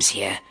problems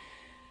here.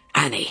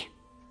 Annie,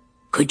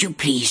 could you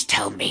please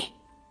tell me,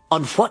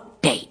 on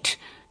what date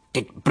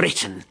did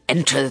Britain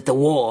enter the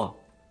war?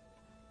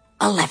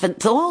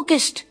 11th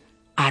August,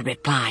 I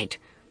replied.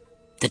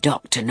 The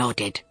doctor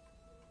nodded.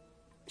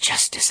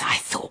 Just as I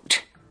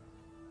thought.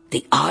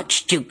 The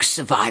Archduke's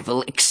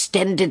survival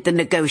extended the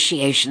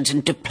negotiations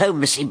and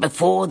diplomacy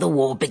before the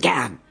war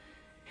began.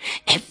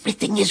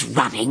 Everything is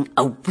running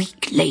a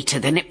week later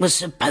than it was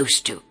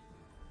supposed to.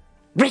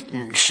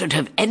 Britain should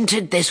have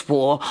entered this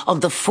war on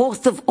the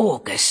 4th of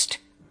August.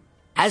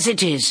 As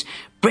it is,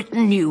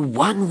 Britain knew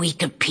 1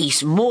 week of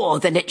peace more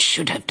than it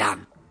should have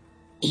done.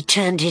 He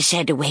turned his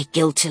head away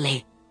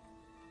guiltily.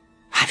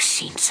 I've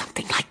seen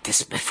something like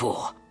this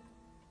before.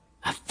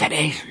 A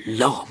very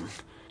long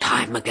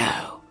time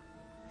ago.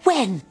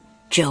 When?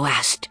 Joe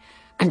asked,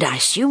 and I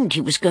assumed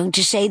he was going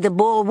to say the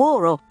Boer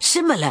War or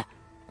similar,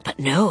 but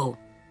no.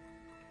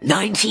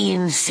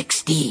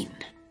 1916,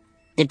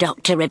 the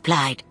doctor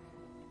replied.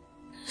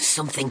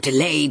 Something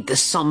delayed the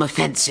Somme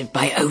offensive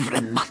by over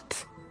a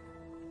month.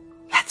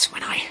 That's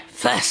when I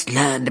first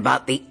learned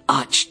about the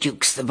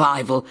Archduke's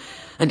survival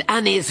and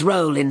Annie's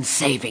role in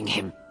saving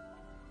him.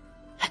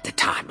 At the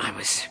time I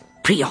was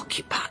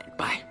preoccupied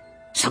by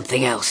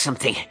something else,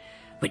 something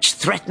which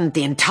threatened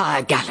the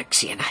entire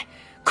galaxy, and I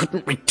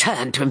couldn't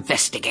return to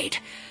investigate.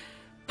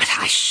 But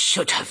I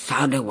should have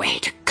found a way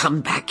to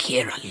come back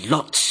here a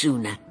lot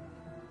sooner.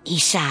 He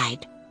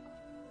sighed.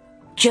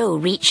 Joe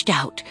reached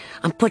out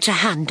and put a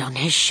hand on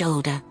his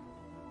shoulder.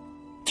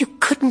 You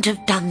couldn't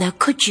have done that,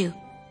 could you?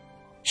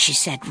 She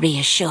said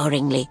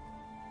reassuringly.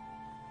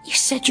 You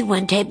said you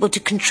weren't able to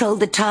control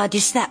the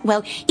TARDIS that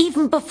well,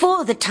 even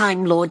before the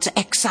Time Lords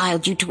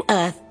exiled you to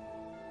Earth.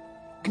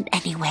 And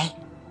anyway,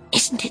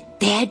 isn't it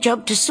their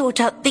job to sort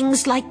out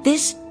things like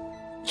this?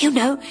 You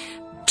know,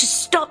 to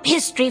stop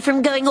history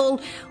from going all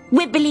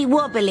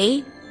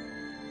wibbly-wobbly.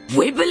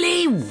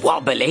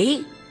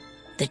 Wibbly-wobbly?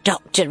 The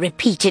doctor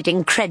repeated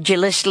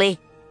incredulously.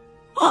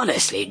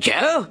 Honestly,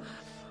 Joe,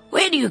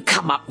 where do you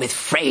come up with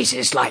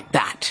phrases like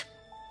that?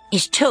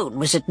 His tone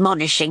was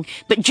admonishing,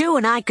 but Joe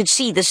and I could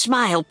see the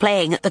smile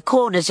playing at the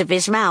corners of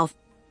his mouth.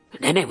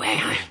 But anyway,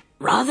 I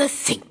rather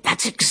think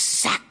that's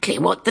exactly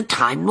what the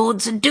Time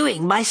Lords are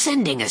doing by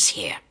sending us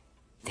here.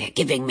 They're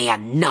giving me a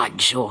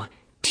nudge, or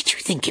did you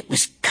think it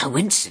was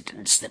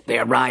coincidence that we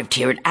arrived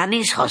here at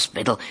Annie's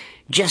hospital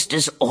just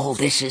as all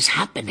this is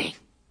happening?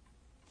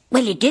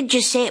 Well, you did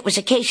just say it was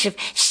a case of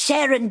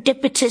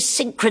serendipitous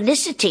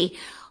synchronicity,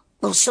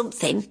 or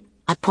something,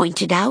 I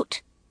pointed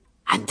out.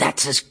 And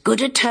that's as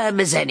good a term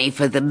as any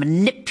for the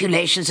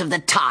manipulations of the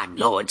Time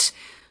Lords,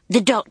 the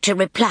doctor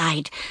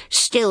replied,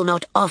 still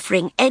not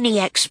offering any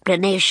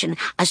explanation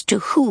as to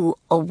who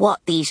or what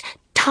these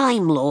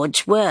Time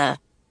Lords were.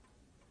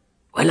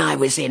 When I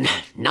was in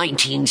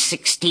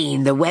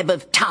 1916, the web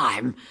of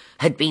time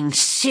had been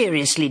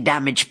seriously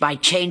damaged by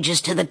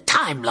changes to the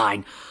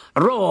timeline.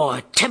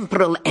 Raw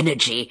temporal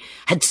energy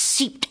had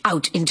seeped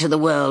out into the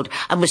world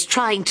and was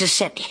trying to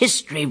set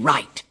history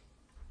right.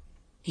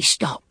 He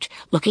stopped,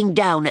 looking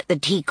down at the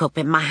teacup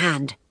in my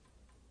hand.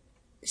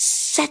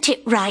 Set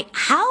it right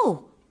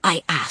how?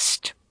 I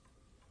asked.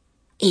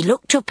 He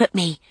looked up at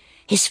me,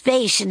 his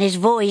face and his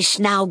voice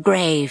now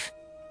grave.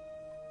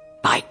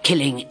 By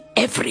killing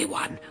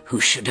everyone who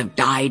should have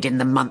died in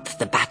the month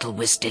the battle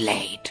was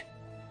delayed.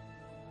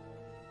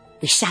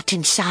 We sat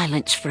in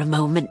silence for a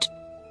moment,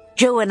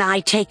 Joe and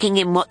I taking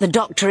in what the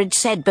doctor had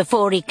said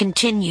before he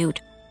continued.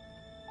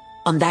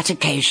 On that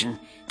occasion,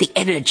 the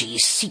energy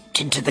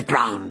seeped into the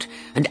ground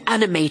and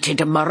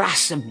animated a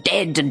morass of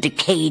dead and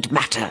decayed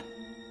matter.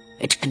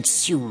 It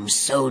consumed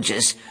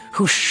soldiers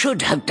who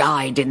should have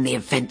died in the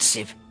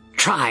offensive,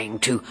 trying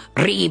to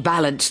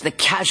rebalance the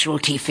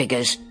casualty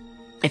figures.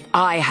 If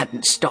I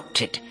hadn't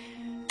stopped it,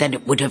 then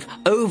it would have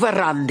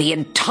overrun the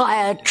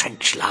entire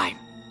trench line.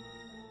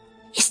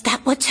 Is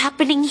that what's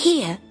happening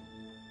here?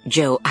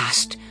 Joe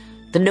asked,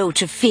 the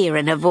note of fear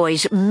in her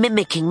voice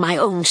mimicking my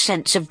own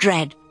sense of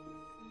dread.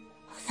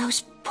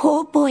 Those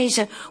poor boys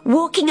are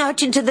walking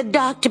out into the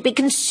dark to be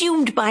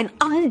consumed by an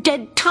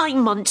undead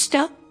time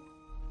monster.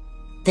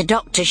 The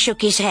doctor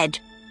shook his head.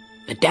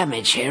 The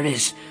damage here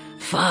is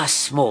far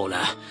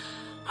smaller.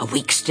 A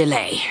week's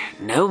delay,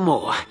 no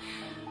more,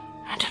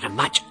 and at a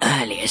much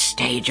earlier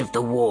stage of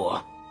the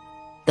war.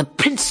 The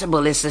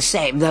principle is the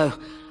same, though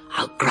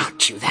I'll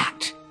grant you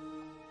that.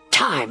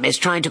 Time is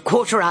trying to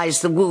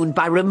cauterize the wound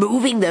by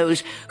removing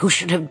those who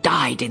should have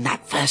died in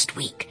that first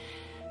week.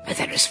 But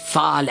there is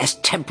far less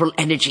temporal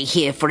energy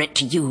here for it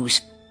to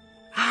use.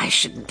 I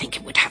shouldn't think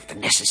it would have the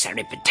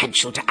necessary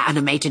potential to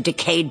animate a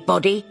decayed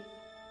body,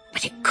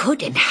 but it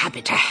could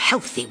inhabit a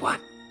healthy one.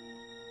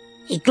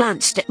 He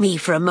glanced at me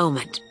for a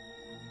moment.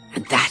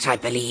 And that, I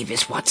believe,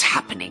 is what's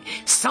happening.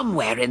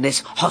 Somewhere in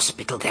this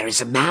hospital there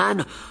is a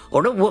man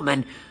or a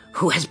woman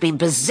who has been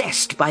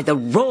possessed by the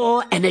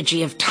raw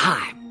energy of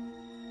time.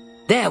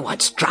 They're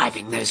what's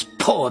driving those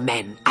poor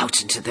men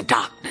out into the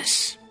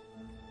darkness.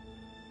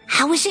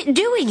 How is it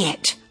doing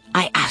it?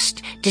 I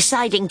asked,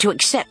 deciding to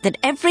accept that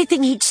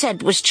everything he'd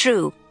said was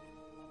true.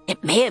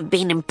 It may have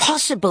been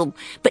impossible,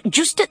 but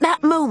just at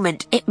that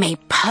moment it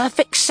made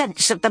perfect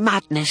sense of the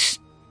madness.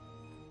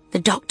 The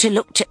doctor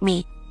looked at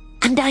me,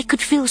 and I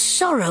could feel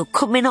sorrow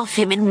coming off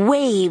him in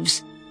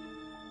waves.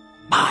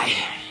 By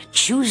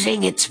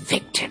choosing its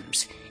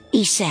victims,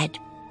 he said.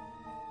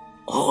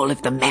 All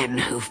of the men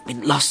who've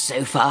been lost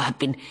so far have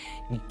been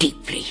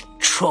deeply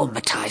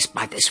traumatized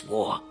by this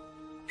war.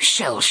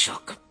 Shell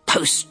shock,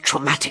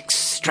 post-traumatic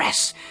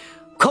stress,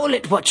 call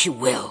it what you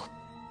will.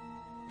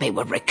 They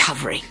were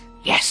recovering,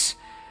 yes,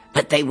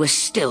 but they were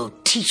still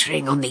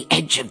teetering on the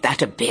edge of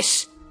that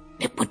abyss.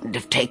 It wouldn't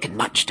have taken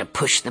much to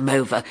push them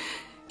over,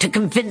 to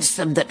convince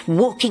them that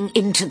walking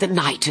into the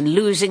night and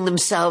losing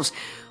themselves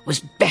was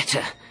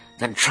better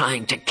than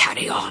trying to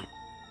carry on.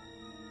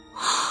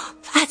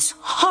 That's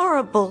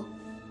horrible,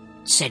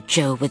 said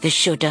Joe with a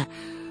shudder.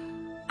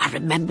 I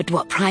remembered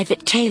what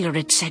Private Taylor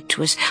had said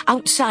to us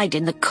outside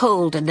in the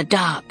cold and the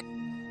dark.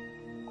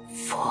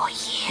 4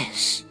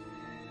 years.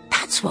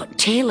 That's what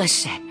Taylor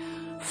said.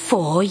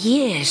 4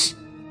 years.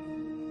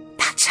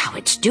 That's how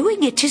it's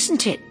doing it,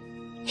 isn't it?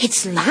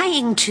 It's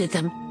lying to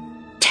them,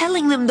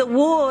 telling them the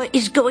war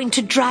is going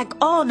to drag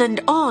on,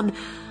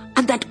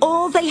 and that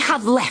all they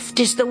have left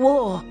is the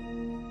war.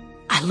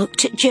 I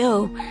looked at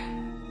Jo.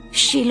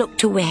 She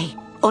looked away,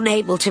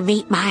 unable to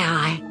meet my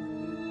eye.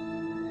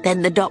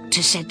 Then the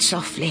doctor said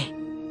softly,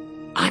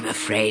 I'm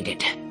afraid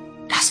it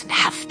doesn't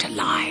have to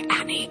lie,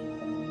 Annie.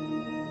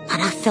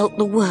 And I felt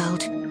the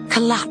world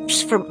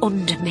collapse from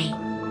under me.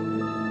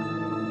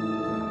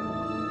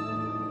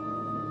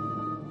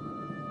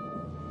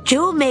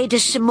 Jo made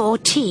us some more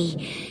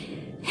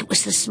tea. It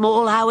was the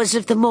small hours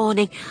of the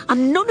morning,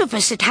 and none of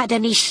us had had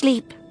any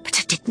sleep, but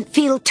I didn't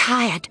feel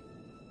tired.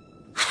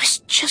 I was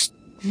just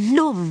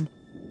numb.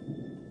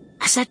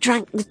 As I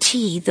drank the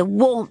tea, the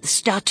warmth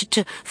started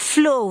to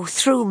flow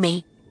through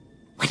me.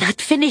 When I'd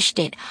finished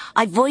it,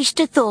 I voiced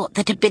a thought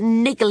that had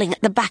been niggling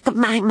at the back of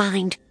my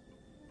mind.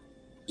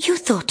 You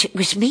thought it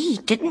was me,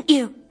 didn't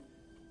you?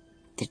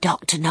 The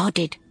doctor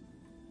nodded.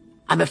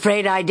 I'm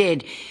afraid I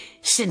did.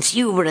 Since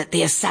you were at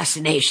the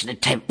assassination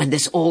attempt when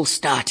this all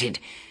started,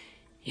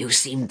 you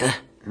seemed the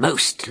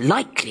most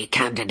likely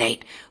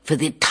candidate for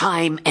the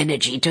time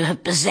energy to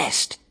have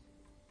possessed.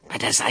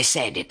 But as I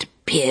said, it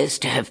appears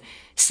to have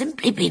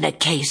simply been a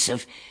case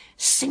of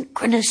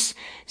synchronous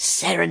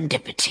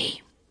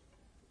serendipity.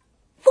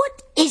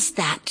 What is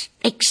that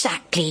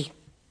exactly?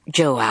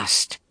 Jo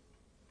asked.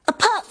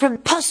 Apart from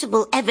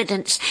possible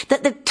evidence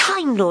that the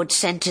Time Lord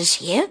sent us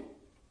here?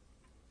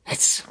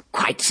 It's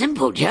quite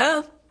simple,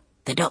 Jo,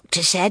 the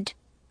doctor said.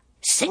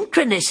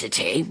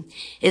 Synchronicity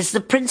is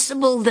the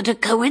principle that a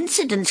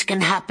coincidence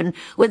can happen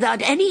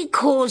without any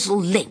causal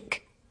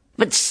link,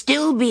 but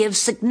still be of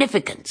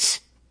significance.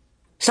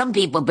 Some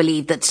people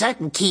believe that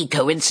certain key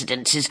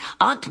coincidences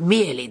aren't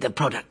merely the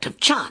product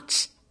of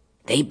chance.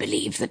 They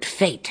believe that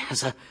fate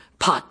has a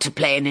part to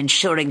play in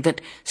ensuring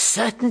that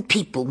certain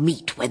people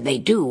meet when they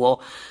do, or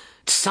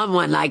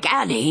someone like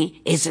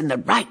Annie is in the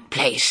right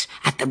place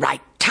at the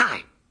right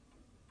time.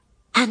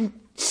 And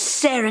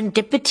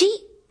serendipity?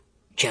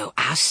 Jo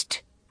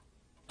asked.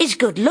 Is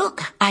good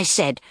luck, I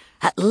said.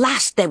 At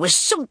last there was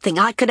something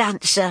I could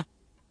answer.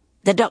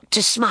 The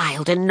doctor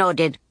smiled and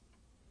nodded.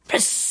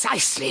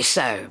 Precisely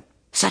so.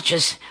 Such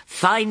as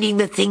finding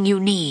the thing you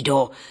need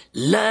or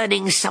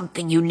learning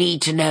something you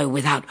need to know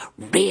without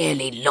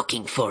really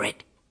looking for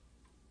it.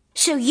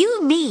 So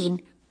you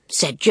mean,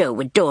 said Jo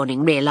with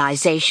dawning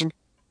realization,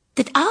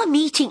 that our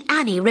meeting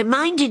Annie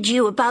reminded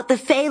you about the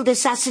failed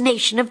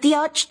assassination of the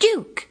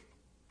Archduke?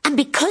 And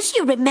because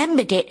you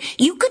remembered it,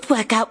 you could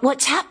work out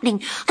what's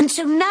happening, and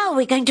so now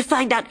we're going to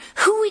find out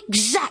who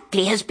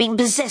exactly has been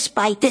possessed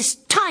by this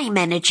time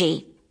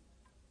energy.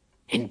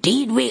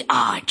 Indeed we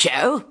are,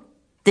 Jo,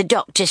 the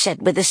doctor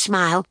said with a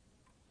smile.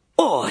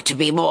 Or, to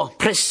be more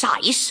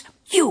precise,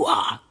 you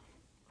are.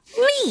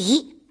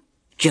 Me?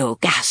 Jo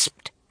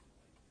gasped.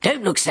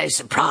 Don't look so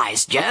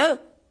surprised, Jo,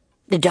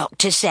 the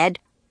doctor said.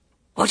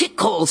 What it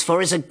calls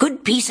for is a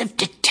good piece of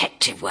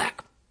detective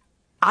work.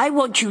 I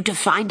want you to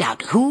find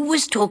out who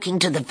was talking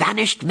to the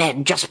vanished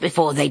men just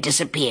before they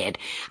disappeared,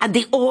 and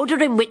the order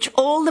in which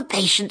all the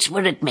patients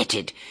were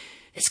admitted.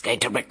 It's going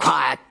to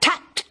require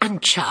tact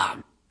and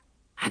charm,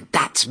 and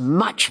that's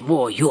much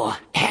more your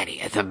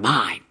area than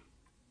mine.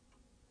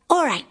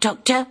 All right,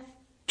 Doctor,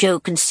 Jo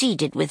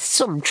conceded with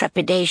some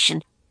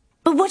trepidation.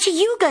 But what are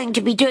you going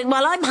to be doing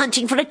while I'm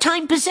hunting for a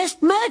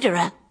time-possessed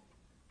murderer?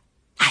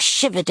 I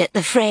shivered at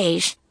the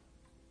phrase.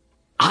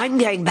 I'm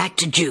going back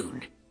to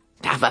June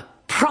to have a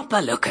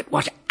proper look at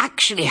what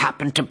actually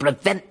happened to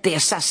prevent the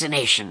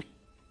assassination.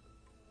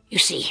 You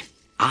see,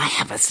 I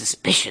have a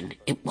suspicion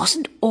it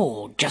wasn't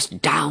all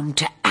just down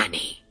to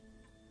Annie.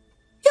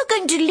 You're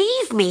going to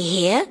leave me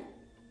here?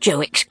 Jo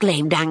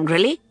exclaimed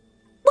angrily.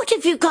 What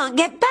if you can't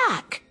get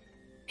back?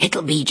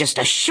 It'll be just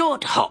a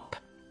short hop.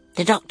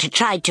 The doctor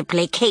tried to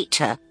placate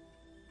her.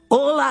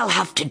 All I'll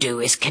have to do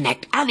is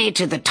connect Annie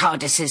to the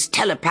TARDIS's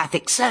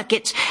telepathic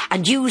circuits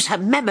and use her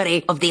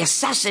memory of the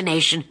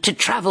assassination to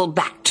travel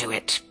back to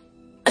it.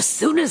 As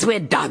soon as we're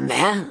done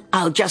there,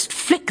 I'll just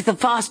flick the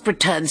fast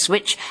return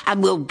switch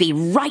and we'll be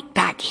right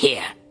back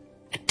here.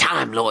 The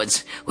Time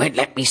Lords won't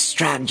let me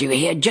strand you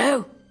here,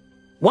 Jo.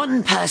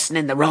 One person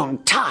in the wrong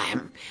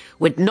time,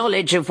 with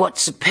knowledge of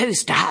what's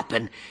supposed to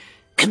happen,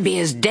 can be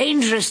as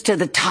dangerous to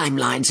the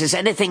timelines as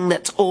anything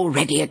that's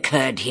already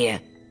occurred here.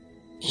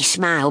 He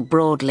smiled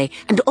broadly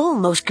and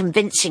almost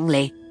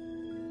convincingly.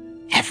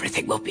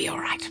 Everything will be all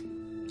right.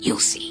 You'll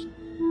see.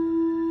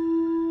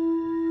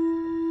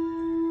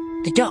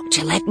 The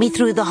doctor led me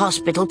through the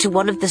hospital to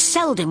one of the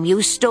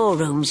seldom-used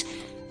storerooms.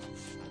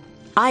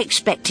 I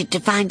expected to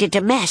find it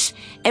a mess,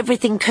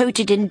 everything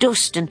coated in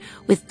dust and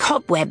with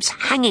cobwebs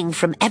hanging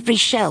from every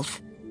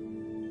shelf.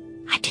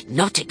 I did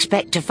not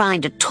expect to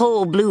find a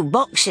tall blue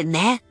box in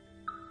there.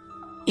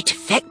 It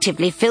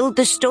effectively filled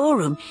the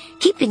storeroom,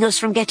 keeping us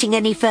from getting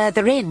any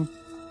further in.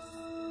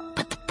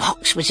 But the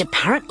box was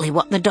apparently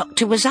what the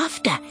doctor was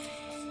after.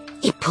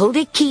 He pulled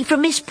a key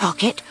from his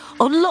pocket,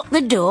 unlocked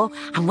the door,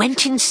 and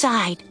went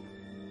inside.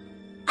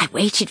 I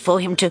waited for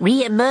him to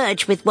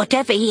re-emerge with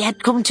whatever he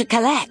had come to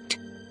collect.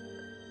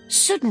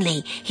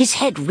 Suddenly, his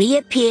head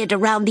reappeared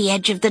around the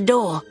edge of the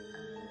door.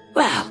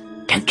 Well,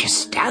 don't just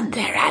stand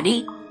there,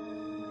 Annie,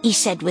 he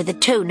said with a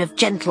tone of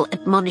gentle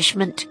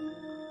admonishment.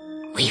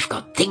 We've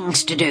got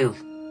things to do.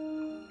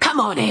 Come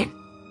on in.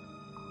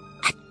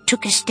 I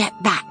took a step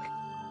back,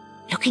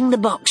 looking the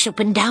box up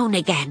and down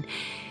again.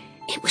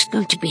 It was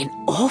going to be an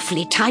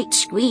awfully tight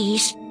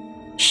squeeze.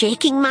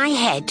 Shaking my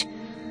head,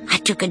 I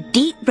took a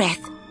deep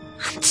breath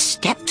and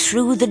stepped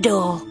through the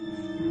door.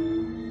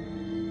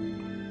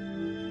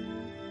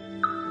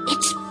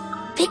 It's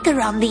bigger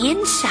on the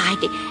inside.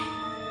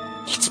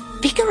 It's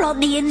bigger on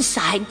the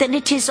inside than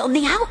it is on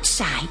the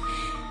outside.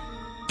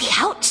 The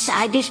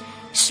outside is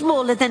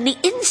smaller than the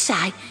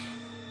inside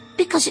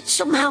because it's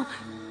somehow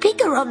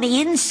bigger on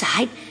the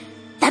inside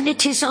than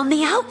it is on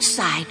the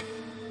outside.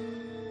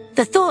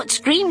 The thought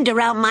screamed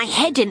around my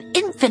head in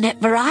infinite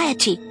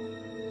variety.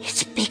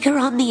 It's bigger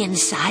on the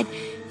inside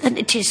than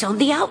it is on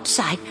the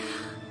outside.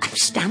 I'm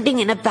standing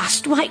in a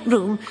vast white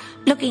room,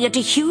 looking at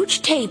a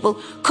huge table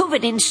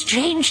covered in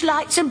strange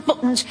lights and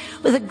buttons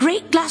with a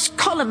great glass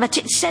column at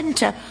its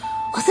centre.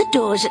 Other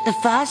doors at the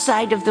far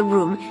side of the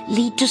room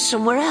lead to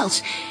somewhere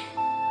else,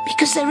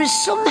 because there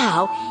is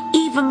somehow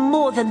even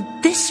more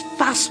than this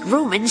vast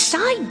room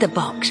inside the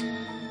box.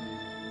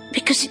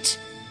 Because it's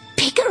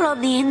bigger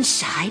on the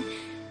inside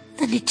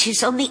than it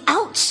is on the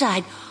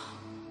outside.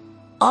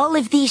 All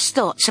of these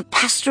thoughts had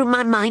passed through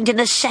my mind in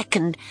a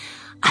second.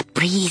 I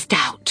breathed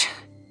out.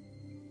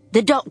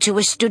 The doctor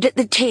was stood at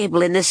the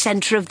table in the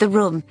centre of the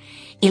room.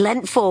 He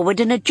leant forward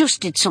and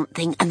adjusted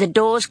something, and the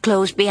doors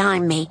closed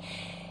behind me.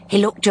 He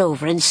looked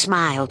over and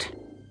smiled.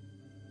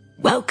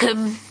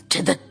 Welcome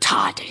to the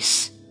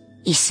TARDIS,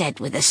 he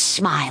said with a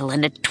smile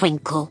and a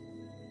twinkle.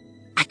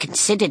 I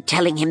considered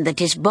telling him that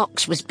his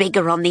box was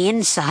bigger on the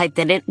inside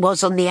than it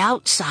was on the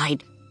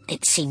outside.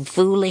 It seemed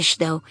foolish,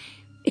 though.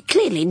 He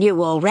clearly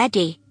knew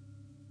already.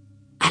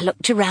 I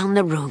looked around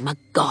the room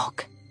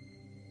agog.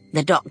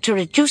 The doctor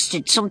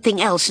adjusted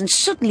something else, and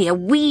suddenly a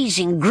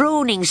wheezing,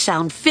 groaning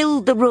sound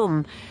filled the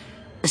room.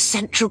 The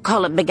central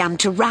column began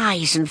to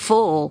rise and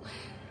fall.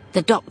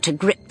 The doctor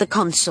gripped the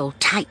console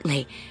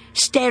tightly,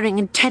 staring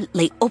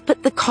intently up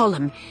at the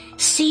column,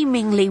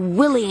 seemingly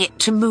willing it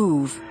to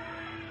move.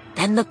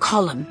 Then the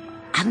column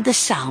and the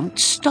sound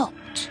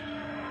stopped.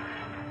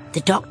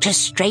 The doctor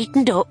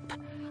straightened up,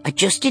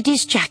 adjusted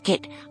his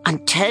jacket,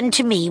 and turned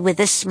to me with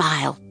a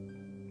smile.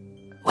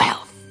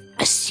 Well,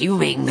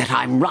 assuming that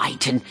I'm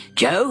right and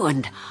Joe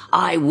and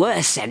I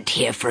were sent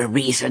here for a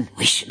reason,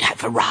 we should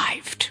have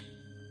arrived.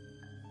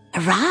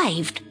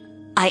 Arrived?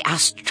 I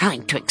asked,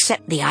 trying to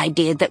accept the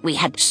idea that we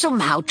had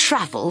somehow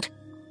travelled.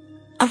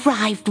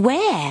 Arrived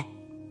where?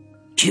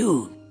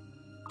 June,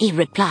 he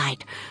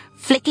replied,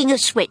 flicking a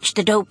switch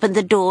that opened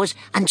the doors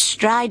and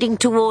striding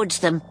towards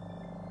them.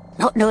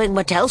 Not knowing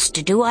what else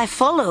to do, I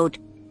followed.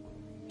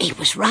 He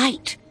was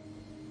right.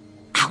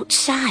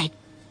 Outside,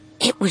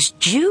 it was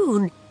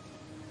June.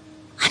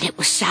 And it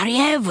was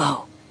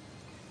Sarajevo.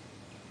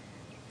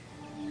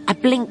 I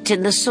blinked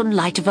in the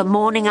sunlight of a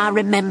morning I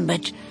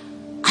remembered.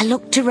 I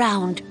looked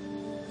around.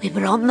 We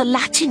were on the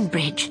Latin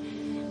Bridge.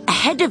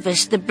 Ahead of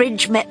us, the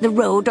bridge met the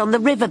road on the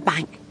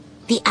riverbank,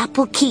 the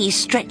Apple Quay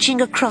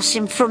stretching across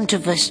in front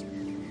of us,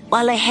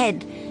 while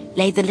ahead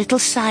lay the little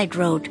side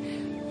road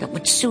that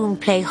would soon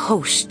play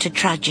host to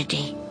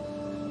tragedy.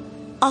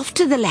 Off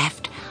to the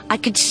left, I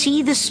could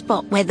see the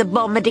spot where the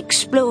bomb had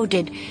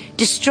exploded,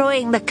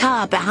 destroying the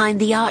car behind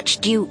the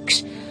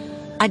Archduke's.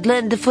 I'd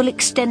learned the full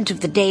extent of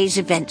the day's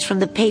events from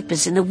the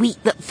papers in the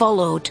week that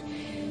followed.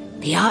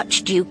 The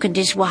Archduke and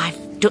his wife,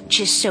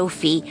 Duchess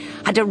Sophie,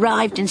 had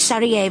arrived in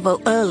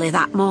Sarajevo early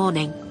that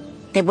morning.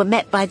 They were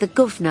met by the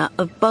governor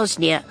of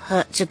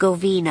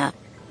Bosnia-Herzegovina,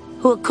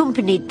 who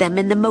accompanied them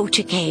in the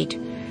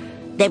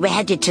motorcade. They were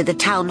headed to the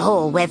town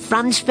hall where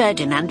Franz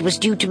Ferdinand was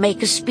due to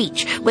make a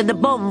speech when the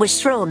bomb was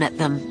thrown at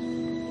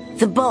them.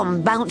 The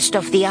bomb bounced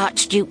off the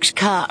Archduke's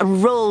car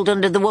and rolled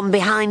under the one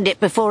behind it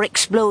before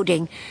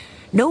exploding.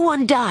 No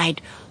one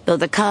died, though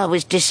the car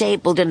was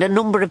disabled and a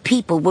number of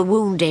people were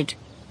wounded.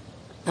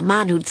 The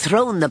man who'd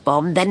thrown the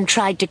bomb then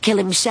tried to kill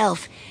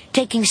himself,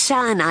 taking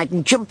cyanide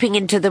and jumping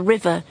into the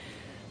river.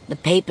 The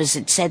papers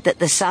had said that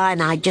the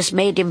cyanide just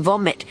made him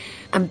vomit,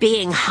 and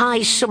being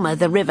high summer,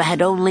 the river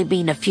had only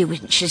been a few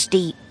inches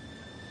deep.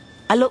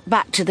 I looked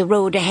back to the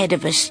road ahead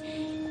of us.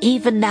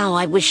 Even now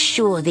I was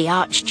sure the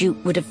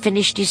Archduke would have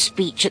finished his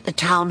speech at the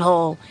town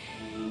hall.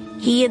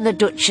 He and the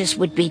Duchess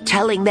would be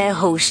telling their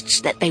hosts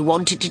that they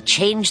wanted to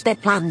change their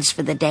plans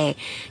for the day,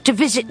 to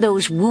visit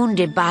those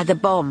wounded by the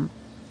bomb.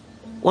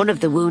 One of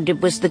the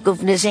wounded was the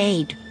governor's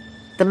aide,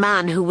 the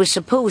man who was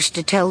supposed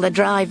to tell the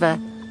driver.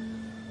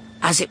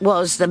 As it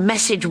was, the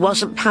message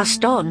wasn't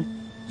passed on,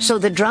 so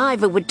the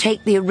driver would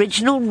take the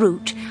original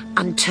route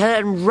and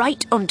turn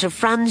right onto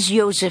Franz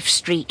Josef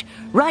Street,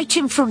 right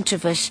in front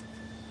of us.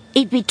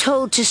 He'd be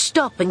told to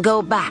stop and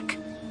go back.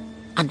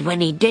 And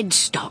when he did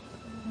stop,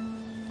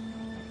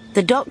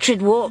 the doctor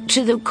had walked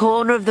to the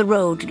corner of the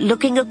road,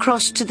 looking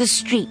across to the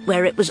street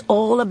where it was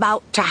all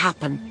about to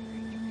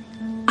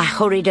happen. I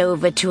hurried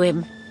over to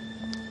him.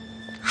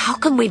 "How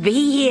can we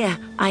be here?"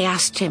 I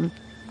asked him.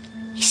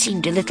 He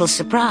seemed a little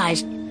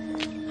surprised.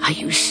 "Are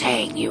you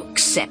saying you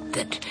accept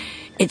that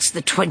it's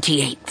the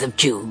 28th of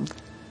June?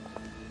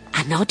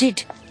 I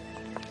nodded.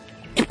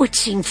 "It would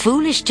seem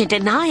foolish to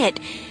deny it.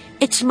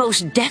 It's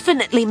most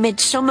definitely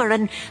midsummer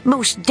and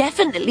most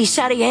definitely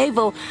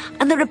Sarajevo,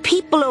 and there are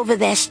people over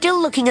there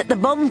still looking at the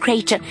bomb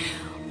crater.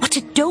 What I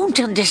don't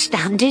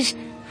understand is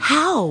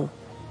how."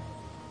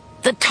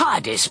 "The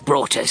TARDIS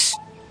brought us,"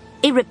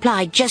 he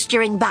replied,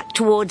 gesturing back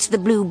towards the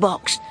blue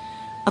box.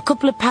 A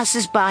couple of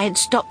passers-by had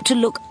stopped to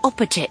look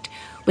up at it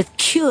with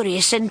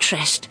curious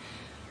interest.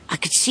 I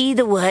could see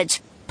the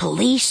words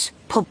Police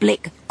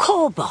Public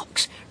Call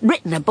Box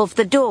written above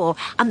the door,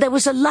 and there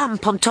was a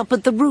lamp on top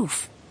of the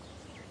roof.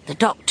 The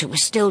doctor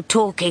was still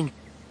talking.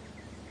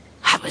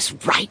 "I was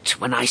right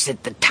when I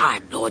said the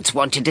Time Lords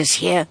wanted us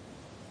here."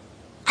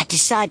 I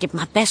decided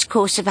my best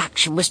course of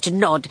action was to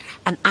nod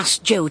and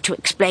ask Joe to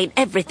explain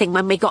everything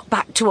when we got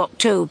back to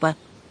October.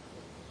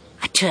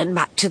 I turned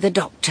back to the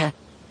doctor,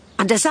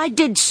 and as I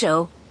did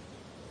so,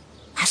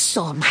 I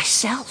saw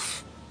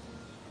myself.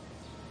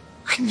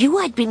 I knew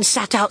I'd been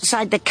sat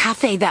outside the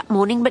cafe that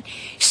morning, but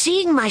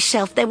seeing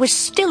myself there was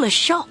still a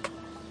shock.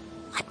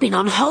 I'd been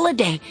on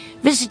holiday,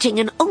 visiting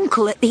an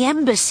uncle at the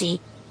embassy.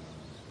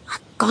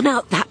 I'd gone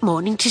out that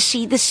morning to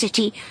see the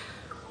city,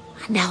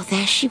 and now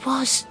there she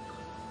was.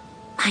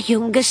 My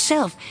younger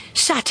self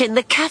sat in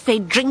the cafe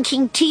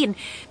drinking tea and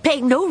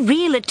paying no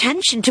real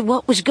attention to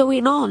what was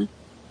going on.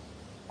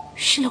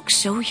 She looked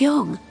so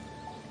young.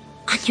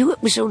 I knew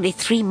it was only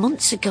 3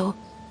 months ago,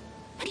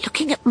 but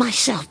looking at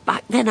myself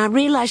back then, I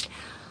realized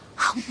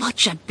how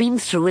much I'd been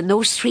through in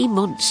those 3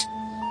 months.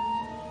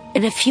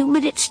 In a few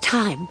minutes'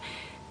 time,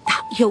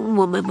 that young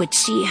woman would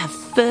see her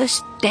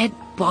first dead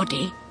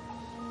body.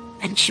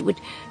 Then she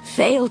would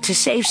fail to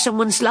save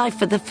someone's life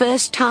for the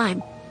first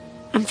time.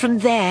 And from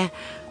there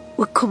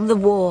would come the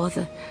war,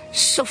 the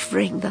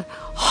suffering, the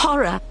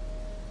horror.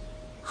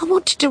 I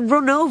wanted to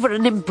run over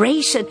and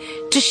embrace her,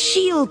 to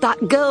shield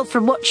that girl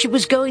from what she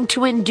was going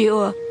to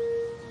endure.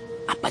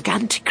 I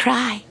began to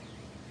cry.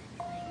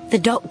 The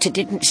doctor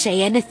didn't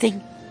say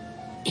anything.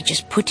 He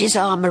just put his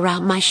arm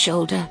around my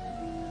shoulder.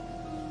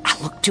 I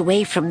looked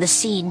away from the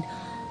scene,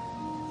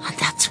 and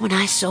that's when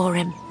I saw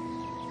him.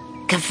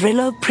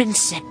 Gavrilo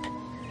Princip.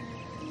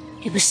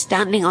 He was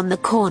standing on the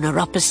corner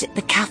opposite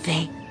the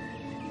cafe.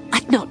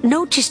 I'd not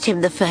noticed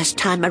him the first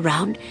time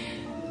around,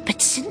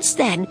 but since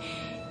then,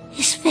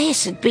 his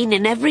face had been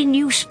in every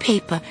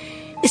newspaper,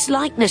 his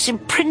likeness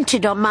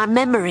imprinted on my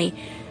memory.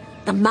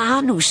 The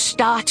man who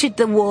started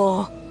the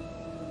war.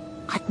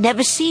 I'd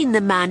never seen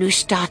the man who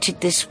started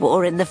this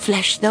war in the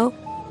flesh, though.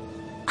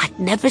 I'd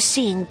never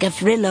seen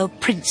Gavrilo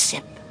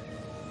Princip.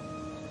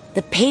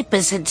 The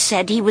papers had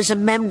said he was a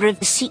member of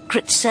the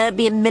secret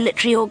Serbian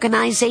military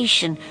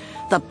organization,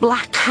 the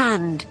Black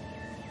Hand.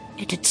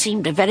 It had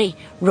seemed a very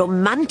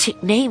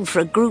romantic name for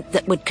a group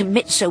that would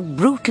commit so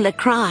brutal a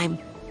crime.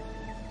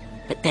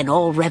 But then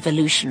all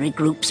revolutionary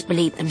groups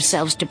believe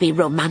themselves to be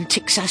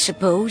romantics, I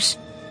suppose.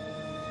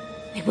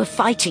 They were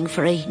fighting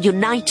for a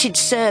united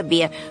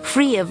Serbia,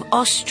 free of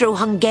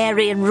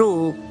Austro-Hungarian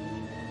rule.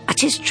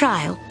 At his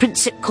trial,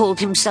 Princip called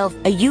himself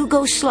a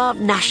Yugoslav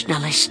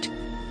nationalist.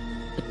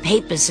 The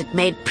papers had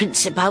made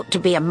Princip out to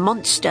be a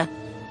monster,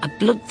 a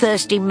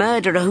bloodthirsty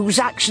murderer whose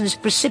actions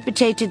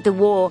precipitated the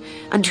war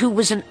and who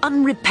was an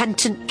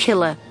unrepentant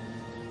killer.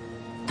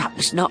 That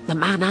was not the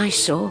man I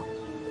saw.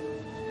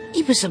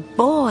 He was a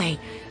boy,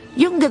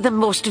 younger than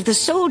most of the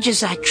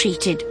soldiers I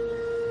treated.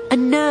 A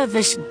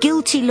nervous,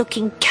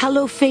 guilty-looking,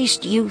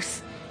 callow-faced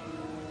youth.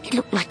 He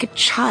looked like a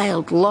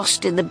child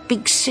lost in the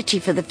big city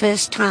for the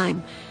first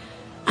time,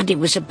 and he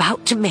was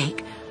about to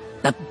make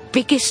the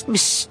biggest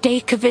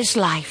mistake of his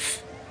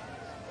life.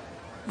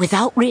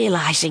 Without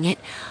realizing it,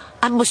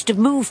 I must have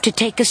moved to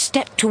take a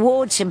step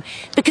towards him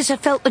because I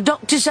felt the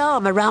doctor's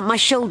arm around my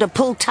shoulder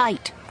pull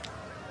tight.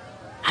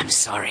 "I'm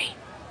sorry,"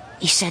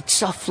 he said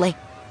softly.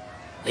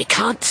 "We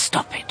can't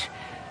stop it.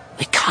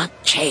 We can't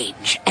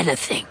change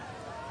anything.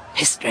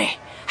 History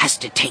has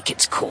to take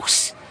its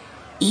course,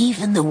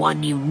 even the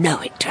one you know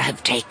it to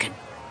have taken.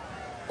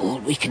 All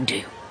we can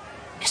do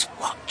is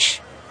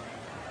watch."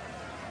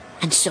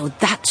 And so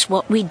that's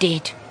what we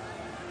did.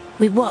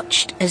 We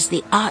watched as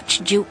the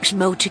Archduke's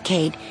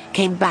motorcade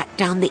came back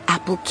down the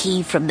Apple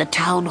Quay from the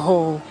town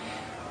hall.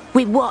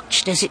 We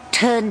watched as it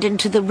turned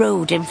into the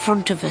road in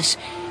front of us.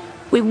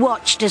 We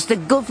watched as the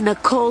governor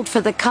called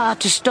for the car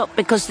to stop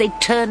because they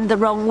turned the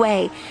wrong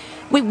way.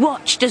 We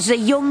watched as a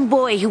young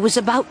boy who was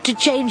about to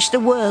change the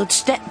world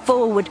stepped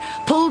forward,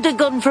 pulled a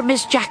gun from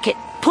his jacket,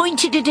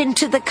 pointed it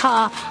into the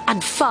car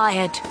and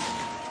fired.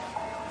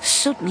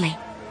 Suddenly,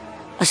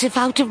 as if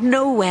out of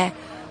nowhere,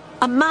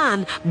 a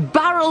man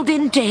barreled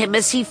into him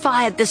as he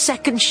fired the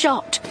second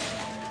shot.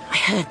 I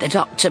heard the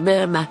doctor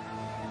murmur,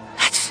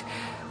 "That's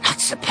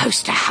not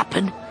supposed to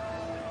happen."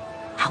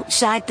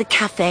 Outside the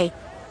cafe,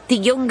 the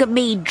younger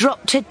me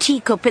dropped her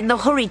teacup in the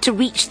hurry to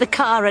reach the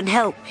car and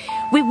help.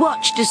 We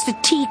watched as the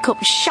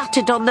teacup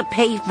shattered on the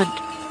pavement.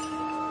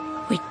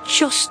 We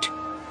just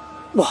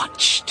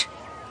watched.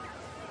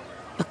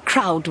 A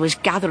crowd was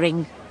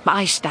gathering,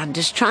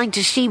 bystanders trying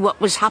to see what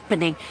was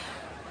happening.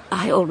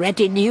 I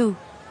already knew.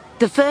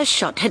 The first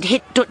shot had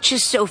hit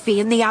Duchess Sophie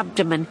in the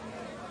abdomen.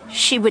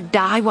 She would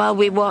die while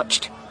we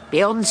watched,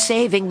 beyond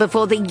saving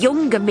before the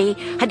younger me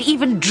had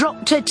even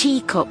dropped her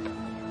teacup.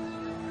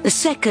 The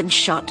second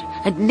shot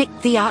had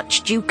nicked the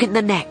Archduke in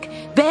the neck,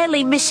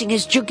 barely missing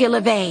his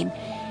jugular vein.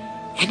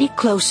 Any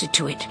closer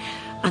to it,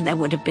 and there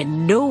would have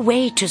been no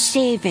way to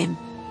save him.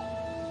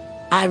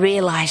 I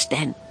realized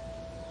then,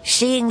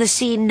 seeing the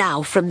scene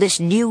now from this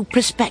new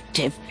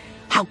perspective,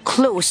 how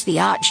close the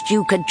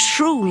Archduke had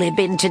truly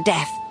been to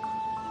death.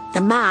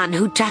 The man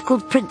who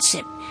tackled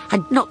Princip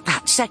had knocked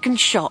that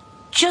second shot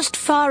just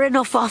far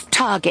enough off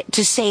target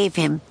to save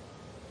him.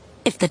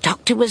 If the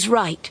doctor was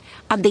right,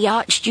 and the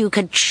Archduke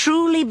had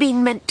truly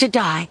been meant to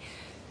die,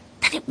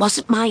 then it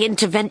wasn't my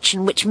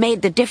intervention which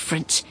made the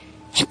difference.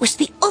 It was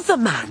the other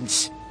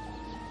man's.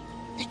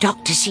 The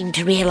doctor seemed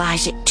to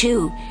realize it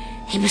too.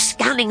 He was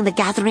scanning the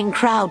gathering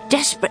crowd,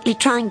 desperately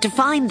trying to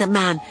find the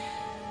man.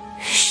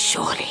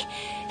 "Surely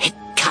it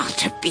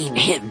can't have been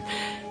him,"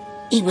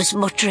 he was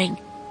muttering.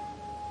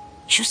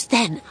 Just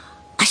then,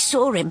 I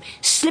saw him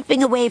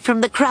slipping away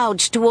from the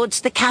crowds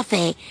towards the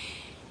cafe.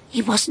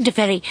 He wasn't a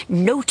very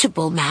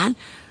notable man,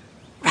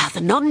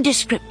 rather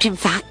nondescript in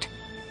fact.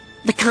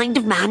 The kind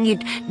of man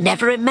you'd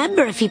never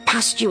remember if he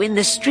passed you in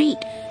the street.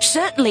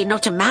 Certainly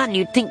not a man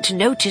you'd think to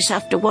notice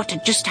after what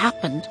had just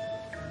happened.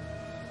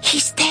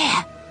 "He's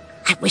there,"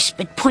 I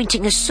whispered,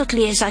 pointing as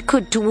subtly as I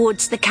could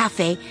towards the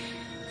cafe.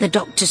 The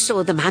doctor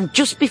saw the man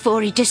just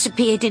before he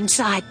disappeared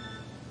inside.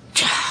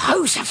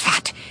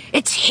 "Jehoshaphat,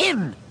 it's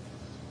him!"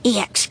 he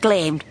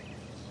exclaimed.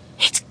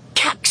 "It's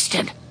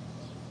Caxton.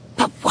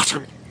 But what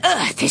on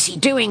earth is he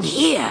doing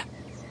here?"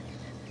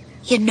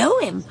 "You know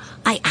him?"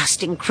 I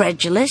asked,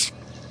 incredulous.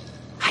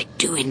 "I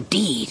do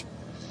indeed,"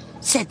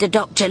 said the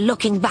doctor,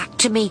 looking back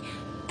to me.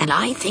 "And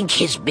I think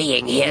his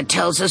being here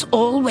tells us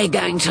all we're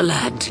going to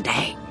learn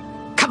today.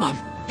 Come on,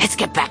 let's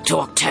get back to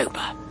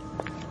October."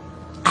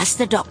 As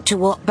the doctor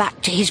walked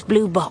back to his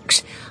blue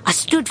box, I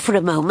stood for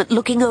a moment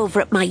looking over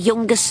at my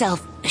younger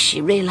self as she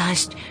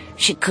realized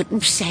she couldn't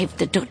have saved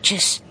the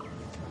Duchess.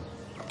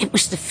 It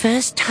was the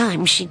first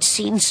time she'd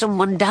seen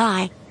someone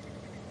die.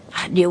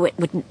 I knew it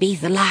wouldn't be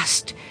the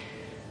last.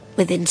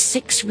 Within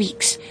 6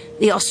 weeks,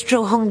 the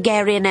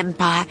Austro-Hungarian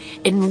Empire,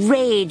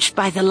 enraged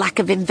by the lack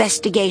of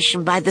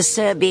investigation by the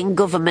Serbian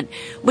government,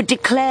 would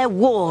declare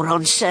war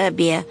on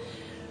Serbia.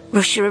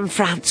 Russia and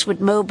France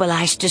would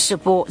mobilize to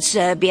support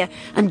Serbia,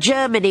 and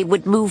Germany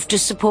would move to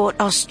support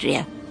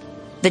Austria.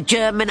 The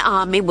German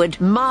army would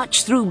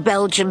march through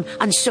Belgium,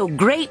 and so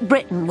Great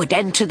Britain would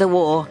enter the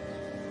war.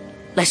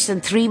 Less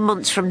than 3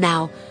 months from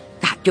now,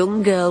 that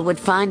young girl would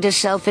find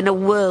herself in a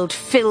world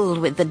filled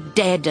with the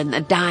dead and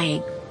the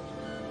dying.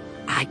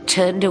 I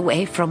turned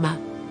away from her,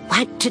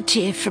 wiped a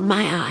tear from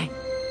my eye,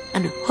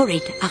 and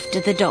hurried after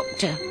the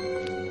doctor.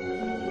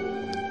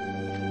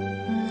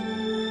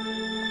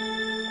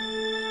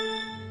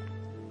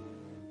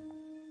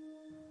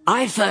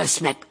 I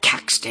first met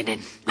Caxton in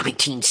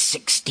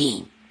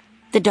 1916.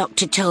 The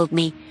doctor told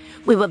me.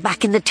 We were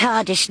back in the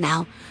TARDIS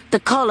now, the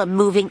column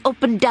moving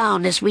up and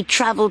down as we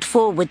travelled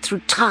forward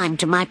through time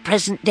to my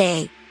present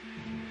day.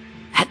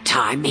 That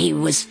time he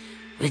was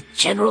with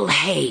General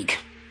Haig,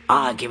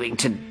 arguing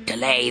to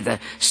delay the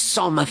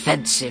Somme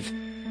offensive.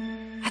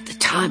 At the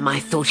time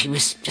I thought he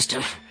was just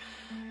a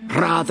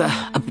rather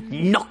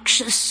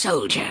obnoxious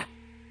soldier,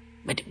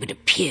 but it would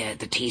appear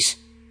that he's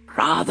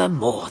rather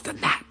more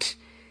than that.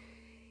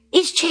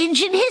 "Is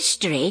changing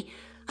history?"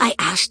 I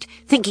asked,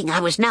 thinking I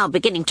was now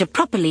beginning to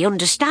properly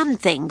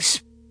understand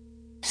things.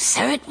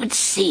 "So it would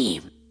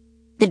seem,"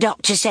 the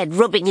doctor said,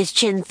 rubbing his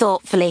chin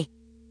thoughtfully.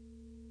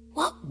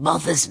 "What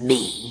bothers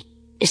me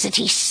is that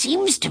he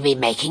seems to be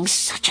making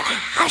such a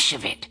hash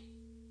of it."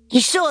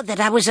 He saw that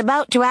I was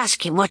about to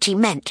ask him what he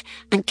meant,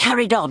 and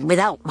carried on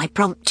without my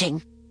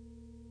prompting.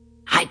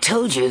 "I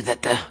told you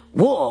that the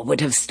war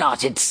would have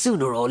started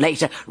sooner or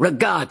later,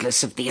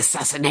 regardless of the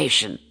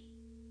assassination.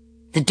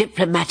 The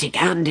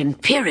diplomatic and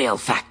imperial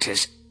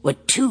factors were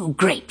too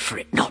great for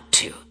it not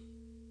to.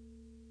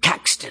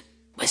 Caxton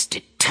was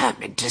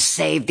determined to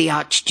save the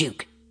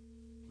Archduke,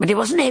 but he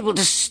wasn't able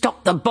to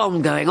stop the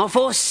bomb going off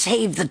or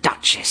save the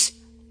Duchess.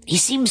 He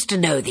seems to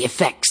know the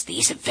effects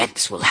these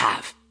events will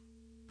have,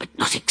 but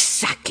not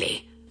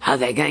exactly are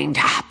they going to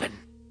happen?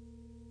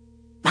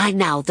 By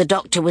now the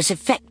doctor was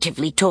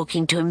effectively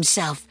talking to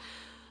himself,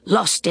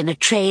 lost in a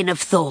train of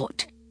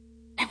thought.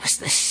 It was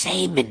the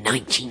same in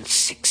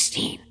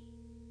 1916.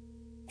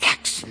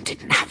 Caxton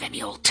didn't have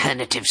any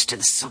alternatives to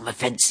the Somme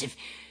offensive.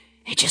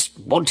 He just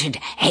wanted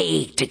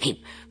aid to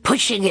keep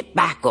pushing it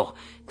back or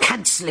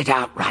cancel it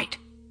outright.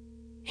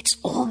 It's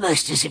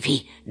almost as if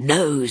he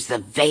knows the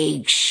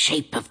vague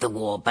shape of the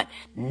war, but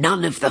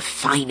none of the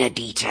finer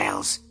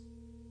details.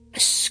 A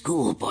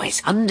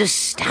schoolboy's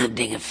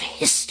understanding of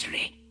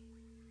history.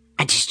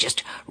 And he's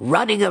just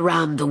running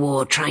around the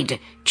war trying to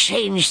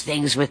change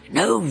things with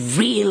no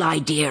real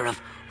idea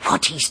of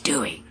what he's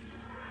doing.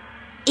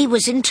 He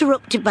was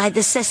interrupted by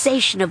the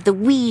cessation of the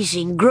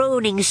wheezing,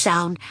 groaning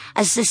sound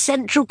as the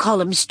central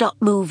column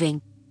stopped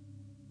moving.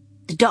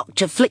 The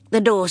doctor flicked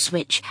the door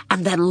switch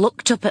and then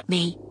looked up at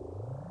me.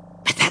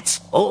 But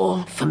that's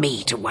all for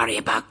me to worry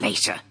about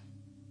later.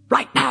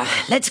 Right now,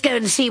 let's go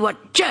and see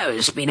what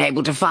Joe's been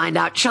able to find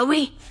out, shall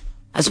we?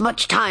 As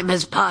much time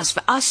has passed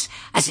for us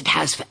as it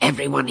has for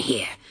everyone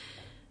here.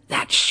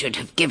 That should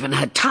have given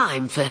her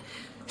time for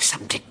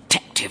some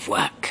detective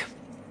work.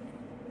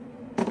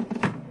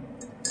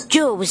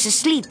 Jo was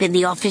asleep in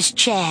the office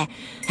chair,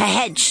 her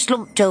head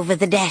slumped over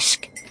the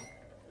desk.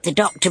 The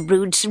doctor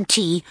brewed some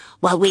tea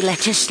while we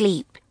let her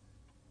sleep.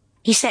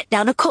 He set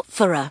down a cup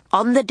for her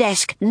on the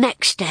desk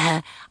next to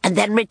her and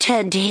then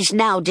returned to his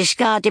now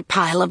discarded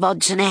pile of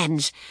odds and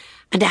ends,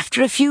 and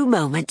after a few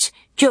moments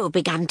Jo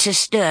began to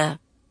stir.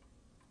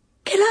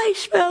 "Can I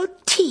smell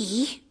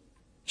tea?"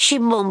 she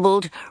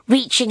mumbled,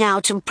 reaching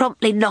out and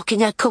promptly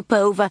knocking her cup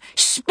over,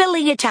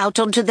 spilling it out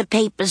onto the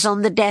papers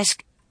on the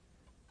desk.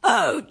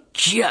 "Oh,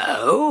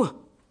 Jo!"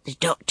 The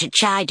doctor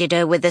chided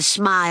her with a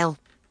smile.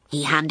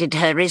 He handed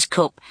her his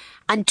cup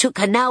and took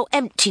her now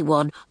empty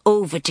one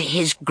over to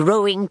his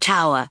growing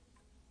tower.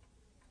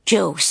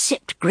 Jo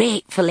sipped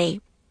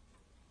gratefully.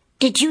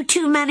 "Did you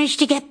two manage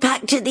to get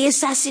back to the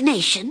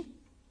assassination?"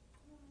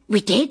 "We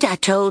did," I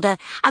told her,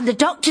 "and the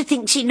doctor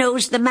thinks he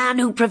knows the man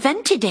who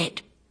prevented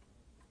it."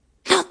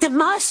 "Not the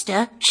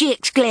master?" she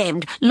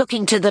exclaimed,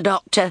 looking to the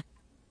doctor.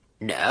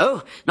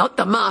 "No, not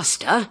the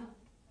master,"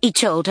 he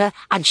told her,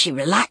 and she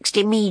relaxed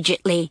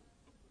immediately.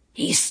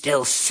 "He's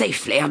still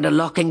safely under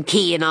lock and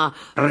key in our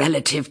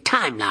relative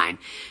timeline.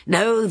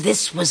 No,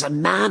 this was a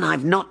man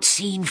I've not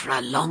seen for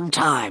a long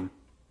time,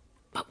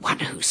 but one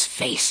whose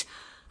face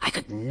I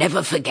could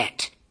never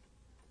forget."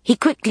 He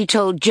quickly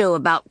told Jo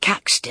about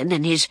Caxton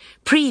and his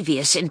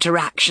previous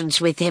interactions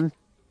with him.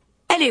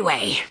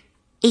 "Anyway,"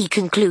 he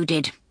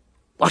concluded,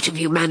 "what have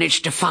you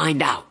managed to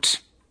find out?"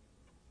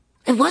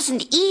 "It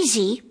wasn't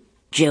easy,"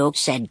 Jo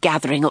said,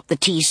 gathering up the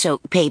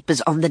tea-soaked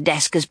papers on the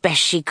desk as best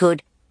she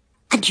could.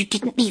 "And you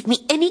didn't leave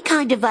me any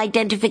kind of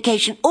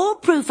identification or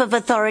proof of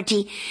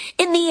authority.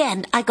 In the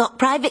end, I got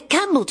Private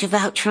Campbell to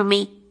vouch for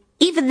me.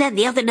 Even then,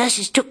 the other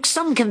nurses took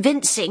some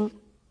convincing."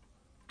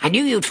 "I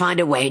knew you'd find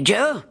a way,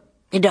 Jo,"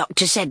 the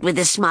doctor said with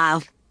a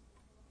smile.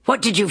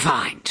 "What did you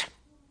find?"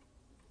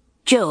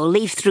 Jo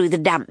leafed through the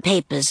damp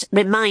papers,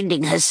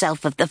 reminding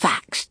herself of the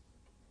facts.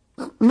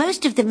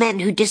 "Most of the men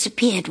who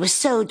disappeared were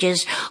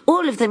soldiers,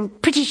 all of them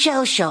pretty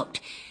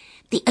shell-shocked.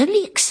 The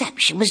only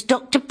exception was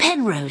Dr.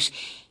 Penrose.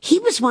 He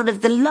was one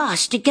of the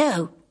last to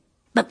go.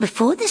 But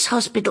before this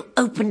hospital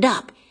opened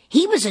up,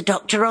 he was a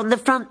doctor on the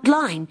front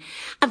line,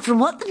 and from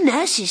what the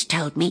nurses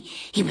told me,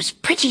 he was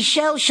pretty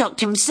shell-shocked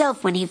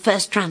himself when he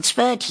first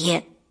transferred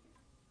here.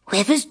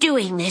 Whoever's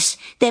doing this,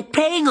 they're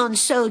preying on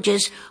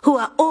soldiers who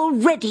are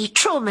already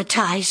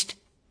traumatized."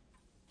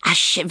 I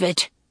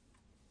shivered.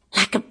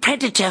 Like a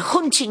predator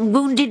hunting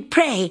wounded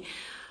prey.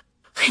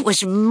 It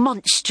was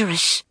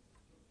monstrous.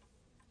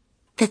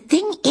 "The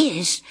thing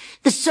is,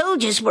 the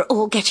soldiers were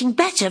all getting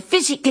better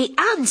physically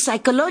and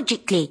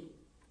psychologically,"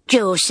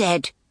 Jo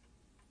said.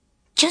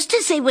 "Just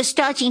as they were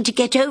starting to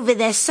get over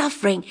their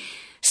suffering,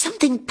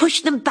 something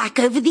pushed them back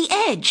over the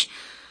edge.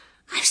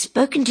 I've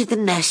spoken to the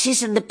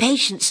nurses and the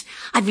patients.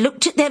 I've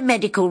looked at their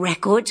medical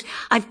records.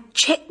 I've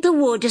checked the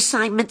ward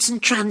assignments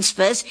and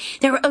transfers.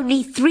 There are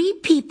only 3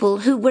 people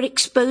who were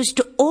exposed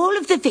to all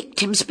of the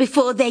victims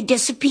before they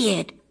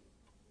disappeared.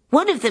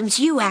 One of them's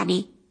you,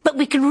 Annie, but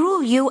we can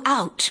rule you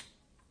out.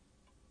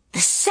 The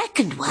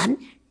second one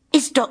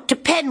is Dr.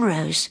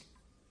 Penrose."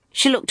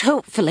 She looked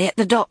hopefully at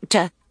the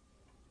doctor.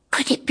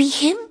 "Could it be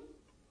him?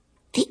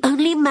 The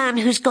only man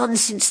who's gone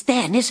since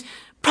then is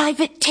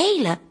Private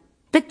Taylor,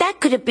 but that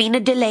could have been a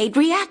delayed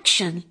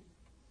reaction."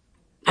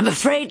 "I'm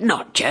afraid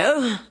not,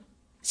 Jo,"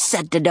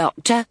 said the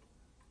doctor.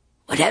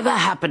 "Whatever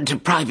happened to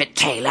Private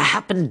Taylor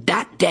happened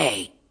that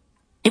day.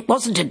 It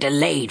wasn't a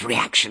delayed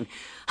reaction,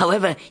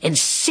 however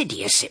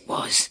insidious it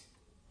was.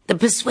 The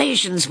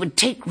persuasions would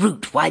take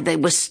root while they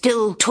were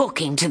still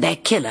talking to their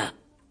killer,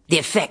 the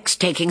effects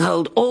taking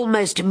hold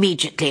almost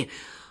immediately,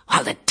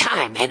 while the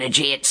time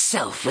energy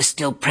itself was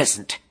still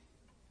present.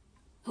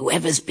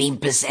 Whoever's been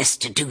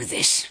possessed to do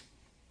this,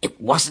 it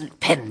wasn't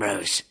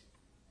Penrose."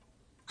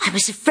 "I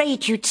was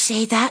afraid you'd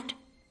say that."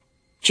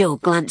 Jo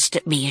glanced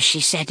at me as she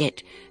said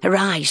it, her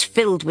eyes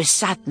filled with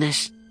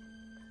sadness.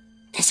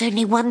 There's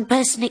only one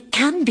person it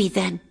can be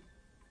then.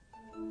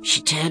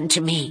 She turned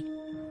to me.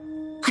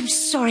 I'm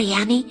sorry,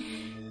 Annie.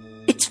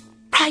 It's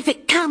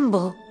Private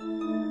Campbell.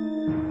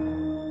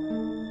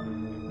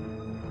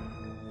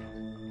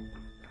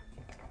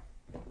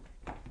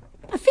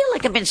 I feel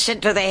like I've been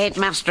sent to the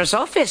headmaster's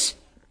office,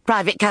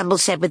 Private Campbell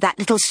said with that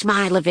little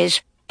smile of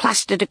his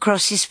plastered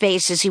across his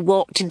face as he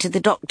walked into the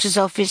doctor's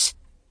office.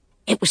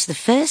 It was the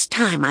first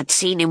time I'd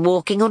seen him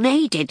walking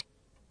unaided.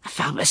 I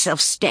found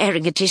myself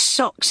staring at his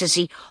socks as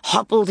he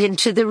hobbled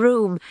into the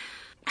room.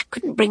 I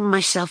couldn't bring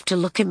myself to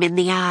look him in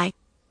the eye.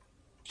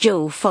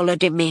 Joe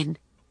followed him in.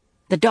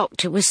 The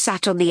doctor was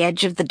sat on the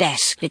edge of the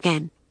desk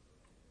again.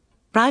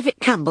 Private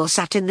Campbell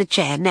sat in the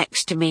chair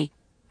next to me.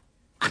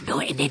 I'm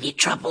not in any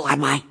trouble,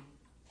 am I?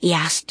 He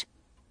asked.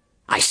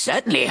 I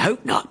certainly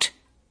hope not,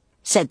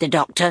 said the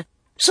doctor,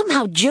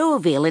 somehow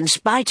jovial in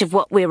spite of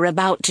what we were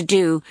about to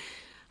do.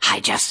 I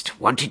just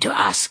wanted to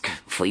ask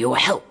for your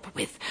help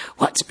with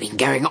what's been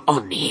going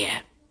on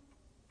here.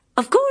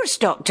 Of course,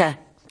 Doctor,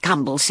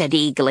 Campbell said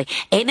eagerly.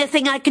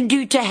 Anything I can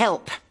do to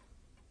help.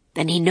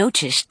 Then he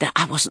noticed that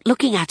I wasn't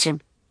looking at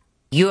him.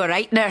 You all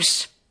right,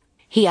 nurse?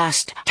 He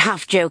asked,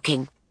 half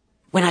joking.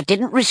 When I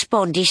didn't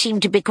respond, he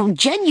seemed to become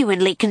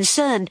genuinely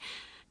concerned.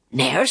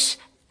 Nurse?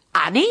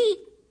 Annie?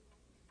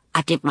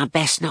 I did my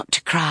best not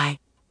to cry.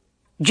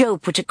 Joe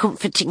put a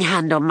comforting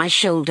hand on my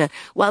shoulder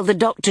while the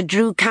doctor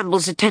drew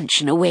Campbell's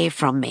attention away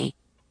from me.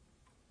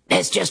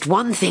 There's just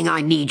one thing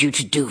I need you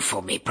to do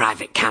for me,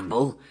 Private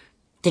Campbell,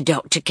 the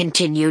doctor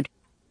continued.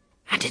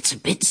 And it's a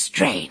bit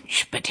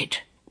strange, but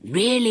it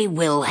really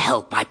will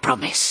help, I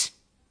promise.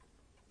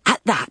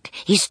 At that,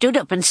 he stood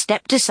up and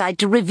stepped aside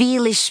to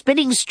reveal his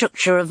spinning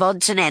structure of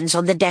odds and ends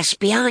on the desk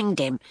behind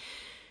him.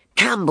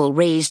 Campbell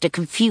raised a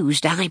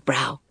confused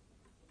eyebrow.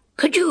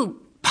 Could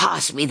you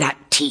pass me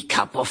that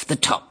teacup off the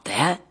top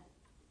there?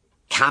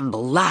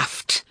 Campbell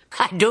laughed.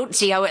 I don't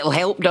see how it'll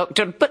help,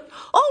 Doctor, but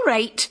all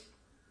right.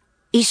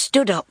 He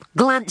stood up,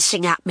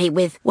 glancing at me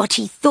with what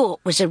he thought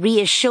was a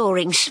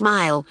reassuring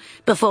smile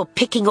before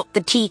picking up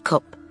the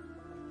teacup.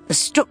 The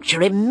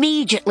structure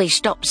immediately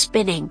stopped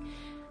spinning.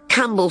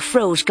 Campbell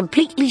froze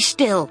completely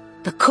still,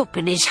 the cup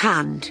in his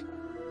hand.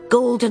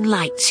 Golden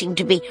light seemed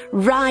to be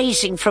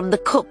rising from the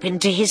cup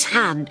into his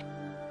hand.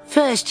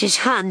 First his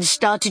hand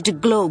started to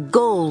glow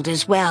gold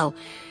as well,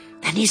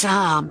 then his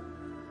arm,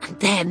 and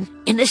then,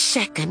 in a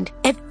second,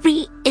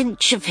 every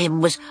inch of him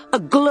was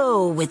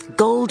aglow with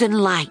golden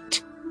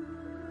light.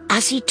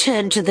 As he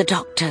turned to the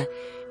doctor,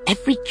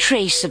 every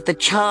trace of the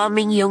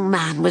charming young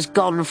man was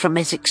gone from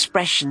his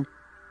expression.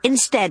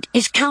 Instead,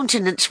 his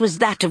countenance was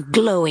that of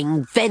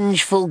glowing,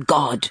 vengeful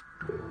God.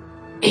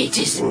 It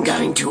isn't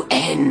going to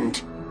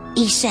end,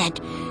 he said,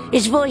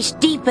 his voice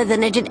deeper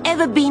than it had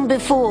ever been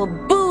before,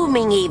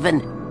 booming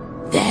even.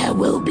 There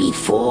will be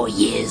 4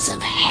 years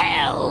of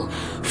hell,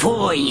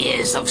 4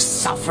 years of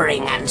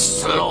suffering and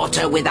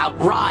slaughter without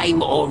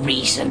rhyme or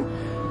reason.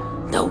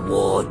 The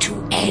war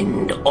to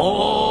end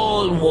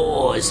all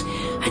wars,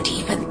 and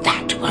even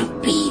that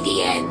won't be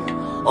the end.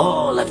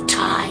 All of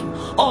time,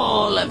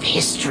 all of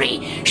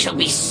history shall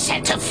be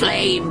set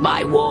aflame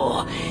by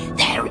war.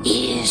 There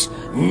is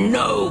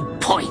no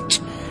point,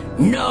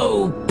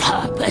 no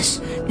purpose,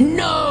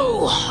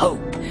 no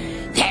hope.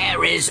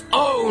 There is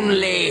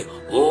only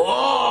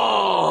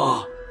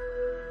war.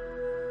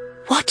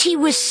 What he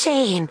was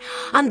saying,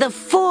 and the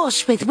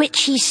force with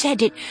which he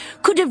said it,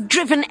 could have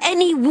driven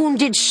any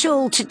wounded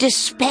soul to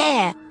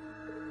despair.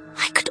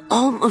 I could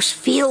almost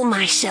feel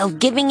myself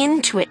giving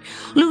into it,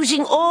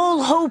 losing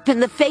all hope in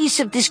the face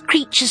of this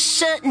creature's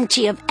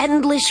certainty of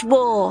endless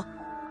war.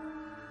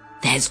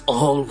 There's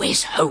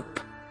always hope,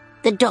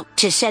 the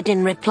doctor said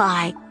in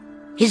reply.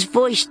 His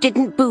voice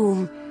didn't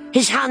boom,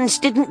 his hands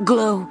didn't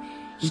glow.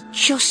 He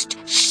just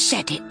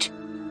said it.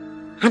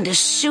 And as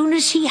soon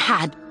as he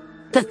had,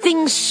 the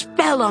thing's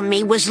spell on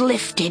me was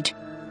lifted.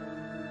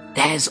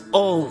 There's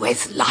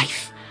always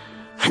life,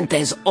 and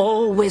there's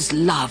always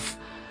love,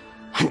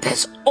 and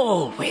there's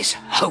always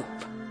hope,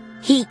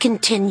 he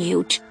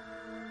continued.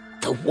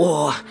 The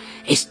war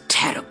is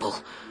terrible,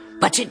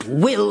 but it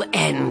will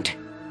end.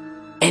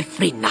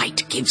 Every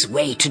night gives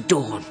way to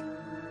dawn.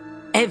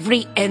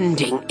 Every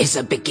ending is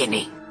a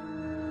beginning.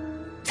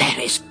 There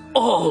is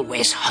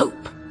always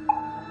hope.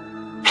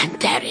 And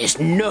there is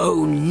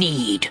no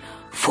need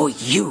for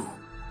you.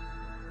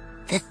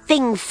 The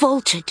thing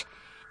faltered.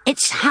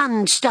 Its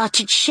hand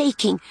started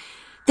shaking,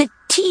 the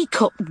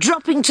teacup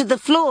dropping to the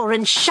floor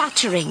and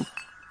shattering.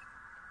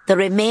 The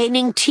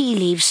remaining tea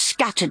leaves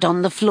scattered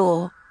on the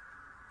floor.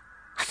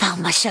 I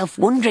found myself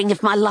wondering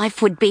if my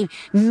life would be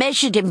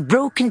measured in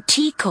broken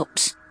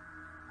teacups.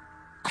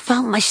 I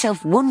found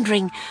myself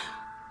wondering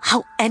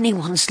how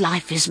anyone's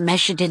life is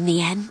measured in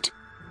the end.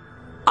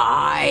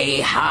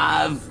 I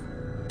have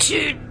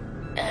to...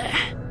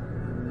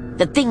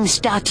 The thing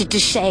started to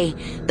say,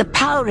 the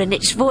power in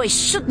its voice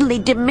suddenly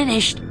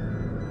diminished.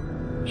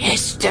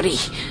 History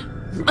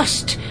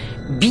must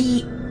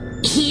be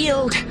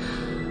healed.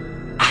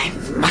 I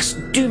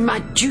must do my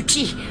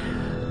duty.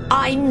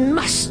 I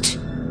must.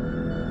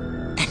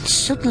 Then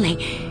suddenly,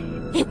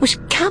 it was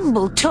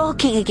Campbell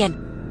talking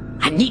again.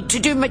 I need to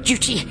do my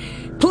duty.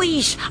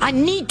 Please, I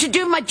need to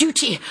do my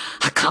duty.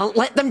 I can't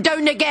let them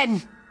down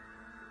again.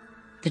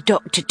 The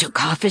doctor took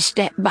half a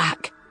step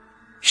back,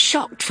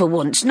 shocked for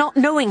once, not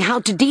knowing how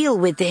to deal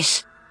with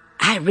this.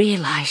 I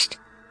realised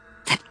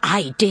that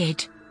I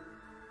did.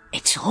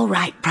 "It's all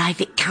right,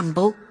 Private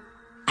Campbell,"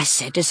 I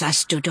said as I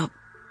stood up.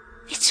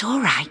 "It's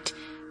all right.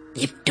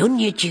 You've done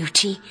your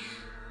duty."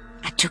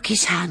 I took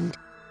his hand.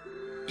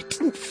 It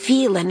didn't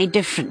feel any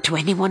different to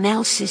anyone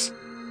else's.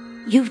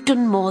 "You've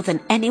done more than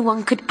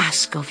anyone could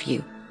ask of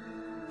you.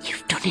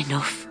 You've done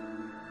enough.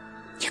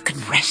 You can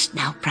rest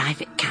now,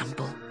 Private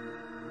Campbell."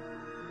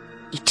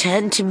 He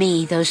turned to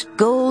me, those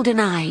golden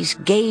eyes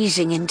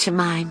gazing into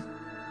mine.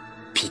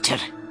 "Peter,"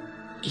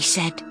 he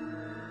said,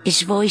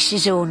 his voice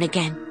his own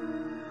again.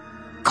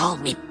 "Call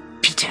me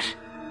Peter."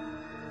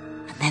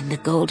 And then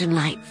the golden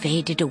light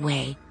faded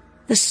away.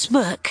 The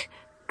smirk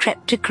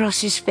crept across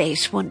his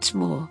face once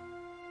more,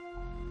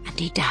 and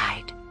he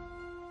died.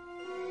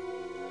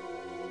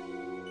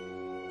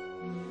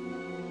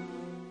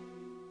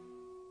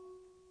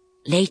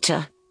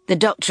 Later, the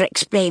doctor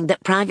explained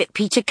that Private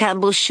Peter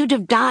Campbell should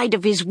have died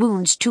of his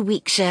wounds 2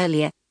 weeks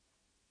earlier.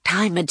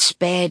 Time had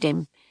spared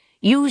him,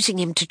 using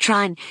him to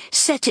try and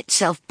set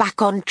itself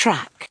back on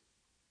track.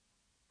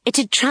 It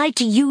had tried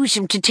to use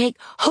him to take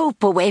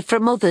hope away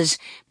from others,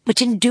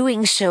 but in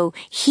doing so,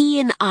 he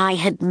and I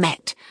had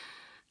met,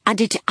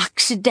 and it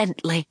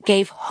accidentally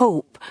gave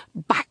hope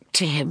back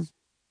to him.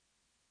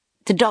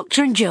 The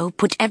doctor and Joe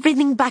put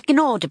everything back in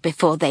order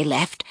before they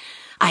left.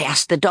 I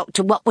asked the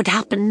doctor what would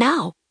happen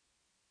now.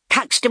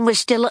 Caxton was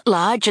still at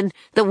large, and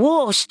the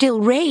war still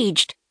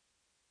raged.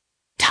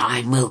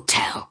 "Time will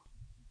tell,"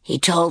 he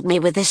told me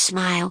with a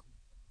smile.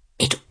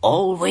 "It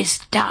always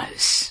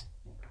does."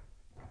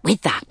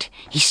 With that,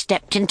 he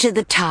stepped into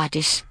the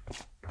TARDIS.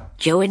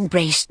 Joe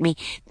embraced me,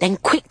 then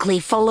quickly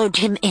followed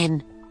him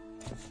in.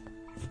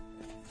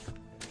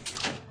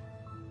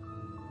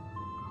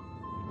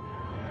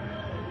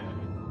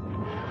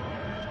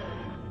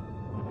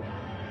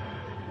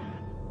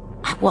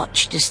 I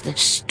watched as the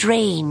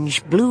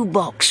strange blue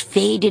box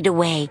faded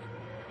away,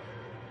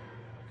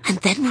 and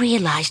then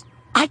realised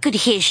I could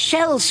hear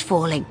shells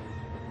falling.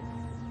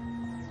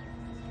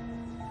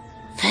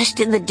 First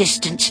in the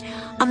distance,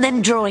 and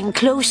then drawing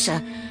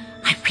closer,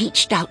 I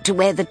reached out to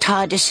where the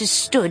TARDIS had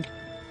stood,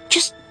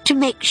 just to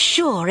make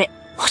sure it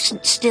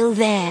wasn't still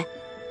there.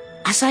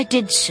 As I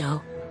did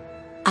so,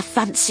 I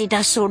fancied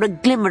I saw a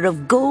glimmer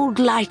of gold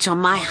light on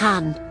my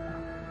hand.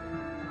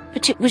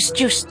 But it was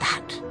just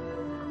that.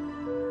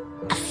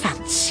 A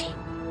fancy.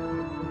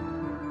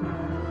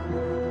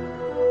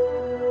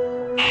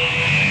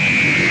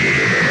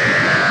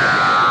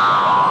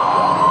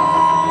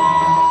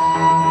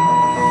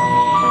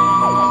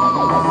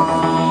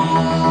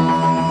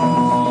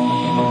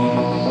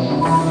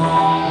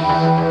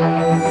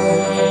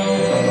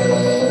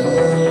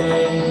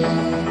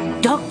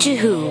 Doctor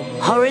Who,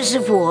 Horrors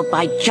of War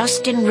by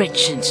Justin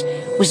Richards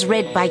was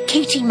read by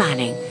Katie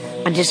Manning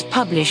and is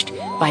published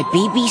by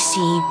BBC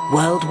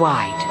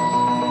Worldwide.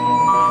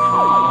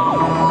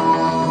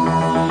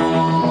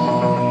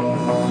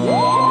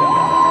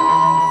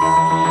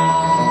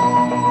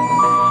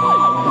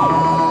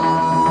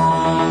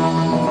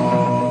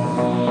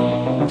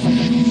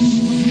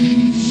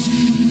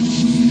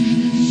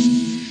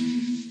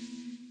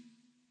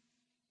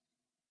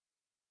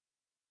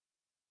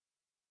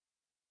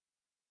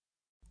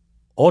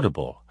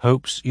 Audible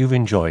hopes you've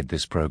enjoyed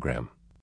this program.